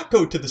it did not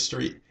go to the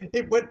street.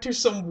 It went to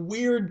some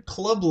weird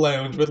club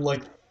lounge with,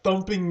 like,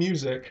 thumping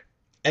music.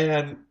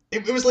 And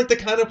it was, like, the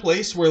kind of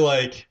place where,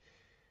 like,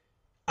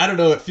 I don't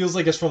know, it feels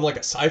like it's from like a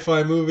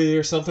sci-fi movie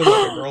or something.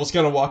 Like a girl's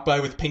gonna walk by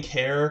with pink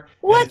hair.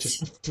 What?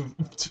 And,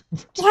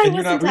 and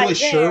you're not really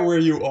sure where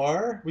you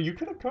are. Well, you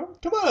could have come.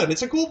 Come on,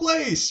 it's a cool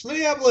place.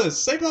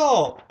 Minneapolis, St.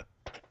 Paul.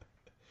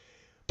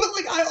 But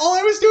like, all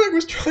I was doing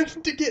was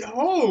trying to get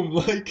home.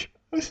 Like,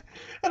 and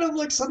I'm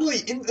like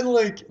suddenly in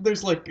like,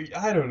 there's like,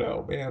 I don't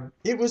know, man.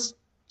 It was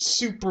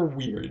super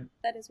weird.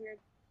 That is weird.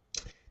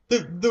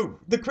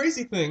 The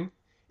crazy thing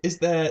is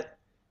that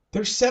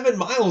there's 7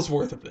 miles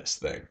worth of this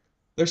thing.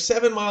 There's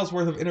 7 miles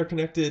worth of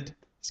interconnected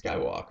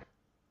skywalk.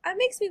 That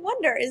makes me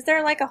wonder, is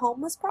there like a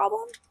homeless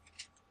problem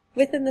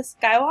within the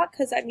skywalk?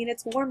 Because, I mean,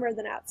 it's warmer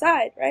than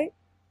outside, right?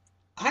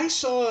 I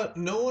saw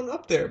no one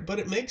up there, but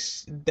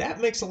that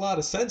makes a lot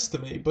of sense to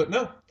me. But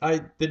no,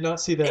 I did not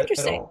see that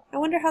at all. I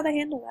wonder how they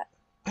handle that.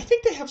 I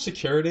think they have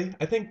security.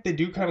 I think they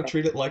do kind of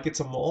treat it like it's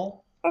a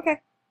mall. Okay.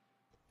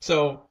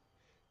 So,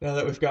 now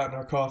that we've gotten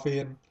our coffee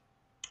and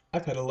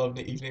I've had a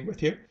lovely evening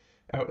with you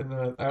out in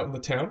the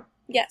town.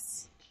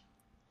 Yes.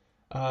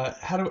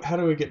 How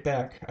do we get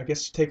back? I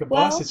guess take a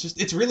bus.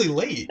 It's really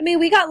late. I mean,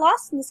 we got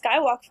lost in the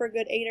skywalk for a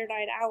good 8 or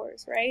 9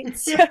 hours, right?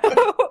 So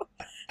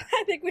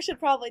I think we should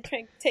probably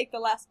take the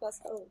last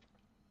bus home.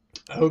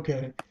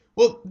 Okay.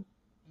 Well,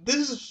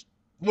 this is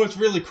what's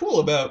really cool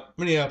about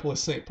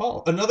Minneapolis-St.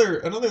 Paul.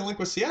 Another link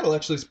with Seattle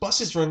actually is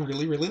buses run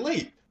really, really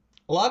late.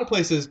 A lot of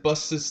places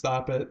buses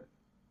stop at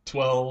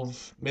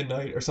 12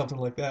 midnight or something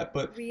like that,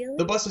 but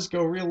the buses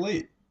go real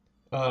late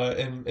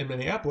in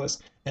Minneapolis,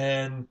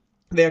 and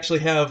they actually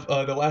have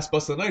the last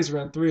bus of the night is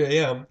around 3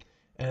 a.m.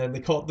 and they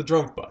call it the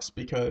drunk bus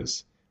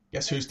because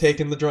guess who's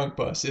taking the drunk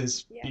bus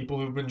is people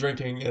who've been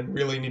drinking and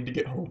really need to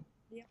get home.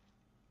 Yeah.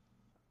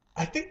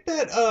 I think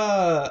that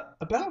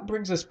about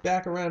brings us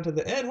back around to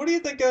the end. What do you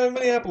think of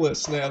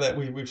Minneapolis now that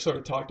we've sort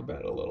of talked about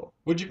it a little?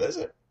 Would you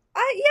visit?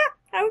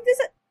 Yeah, I would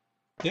visit.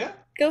 Yeah?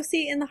 Go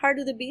see In the Heart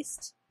of the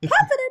Beast. Puppet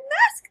and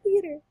Mask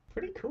Theater.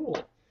 Pretty cool.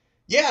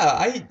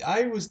 Yeah,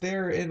 I was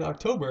there in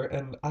October,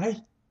 and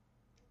I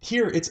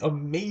hear it's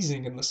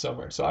amazing in the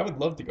summer, so I would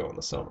love to go in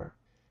the summer.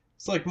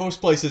 It's like most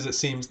places, it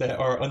seems, that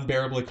are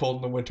unbearably cold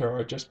in the winter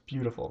are just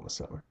beautiful in the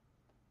summer.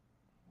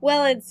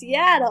 Well, in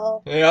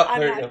Seattle,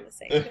 I'm not going to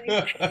say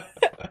anything.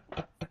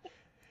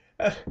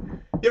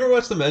 You ever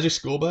watch The Magic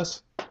School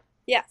Bus?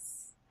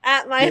 Yes.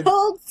 At my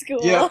old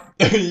school. Yeah,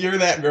 you're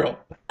that girl.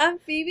 I'm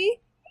Phoebe.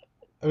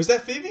 Was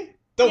that Phoebe?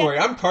 Don't worry,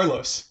 I'm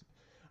Carlos.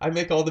 I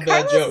make all the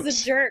bad jokes. Carlos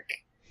is a jerk.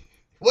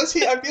 Was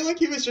he? I feel like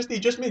he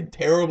just made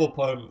terrible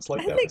puns.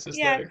 Like that was his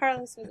thing.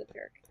 Carlos was a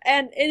jerk.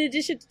 And in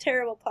addition to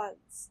terrible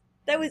puns,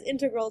 that was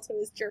integral to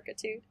his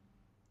jerkitude.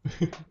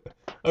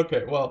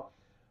 Okay, well,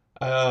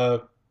 I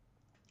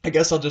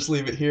guess I'll just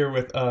leave it here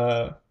with,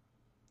 well,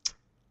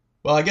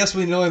 I guess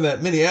we know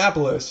that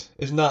Minneapolis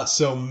is not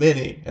so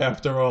mini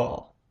after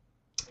all.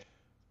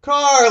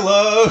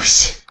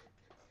 Carlos!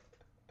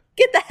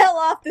 Get the hell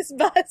off this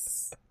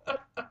bus!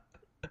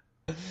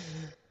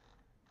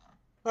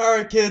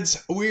 Alright,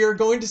 kids, we are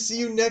going to see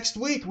you next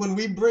week when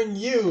we bring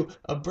you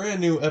a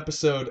brand new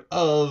episode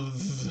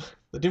of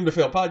the Doom to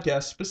Fail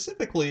podcast,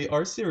 specifically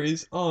our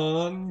series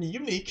on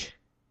unique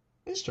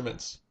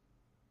instruments.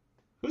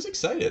 Who's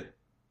excited?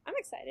 I'm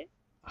excited.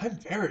 I'm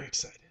very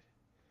excited.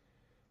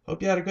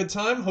 Hope you had a good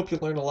time. Hope you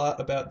learned a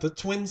lot about the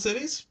Twin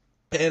Cities.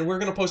 And we're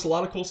gonna post a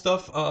lot of cool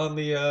stuff on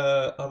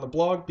the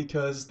blog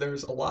because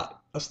there's a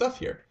lot of stuff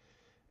here.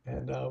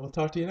 And we'll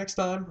talk to you next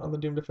time on the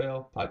Doom to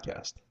Fail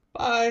podcast.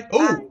 Bye.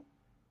 Bye.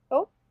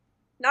 Oh,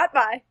 not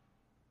bye.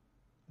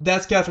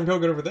 That's Catherine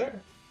Kogan over there.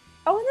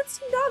 Oh, and that's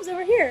Tim Dobbs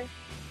over here.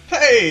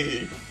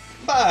 Hey!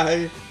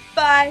 Bye!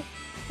 Bye.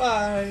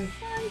 Bye!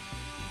 Bye.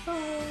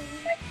 Bye!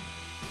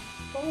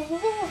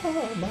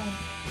 Bye!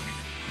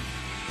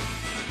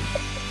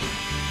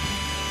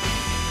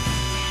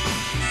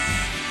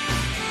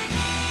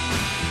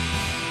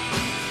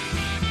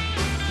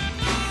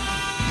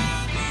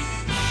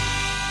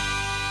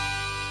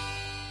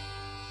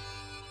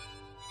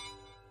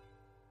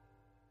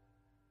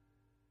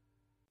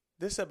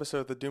 This episode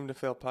of the Doom to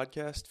Fail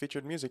podcast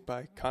featured music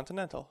by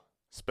Continental,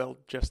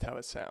 spelled just how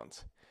it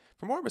sounds.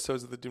 For more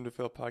episodes of the Doom to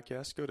Fail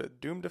podcast, go to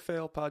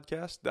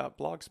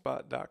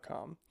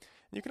doomtofailpodcast.blogspot.com.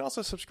 And you can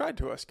also subscribe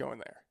to us going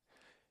there.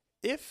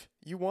 If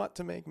you want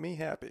to make me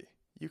happy,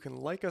 you can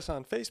like us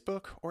on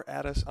Facebook or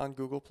add us on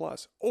Google+,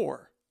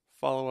 or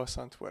follow us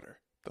on Twitter.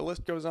 The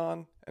list goes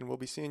on, and we'll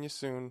be seeing you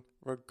soon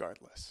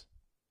regardless.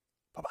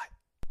 Bye-bye.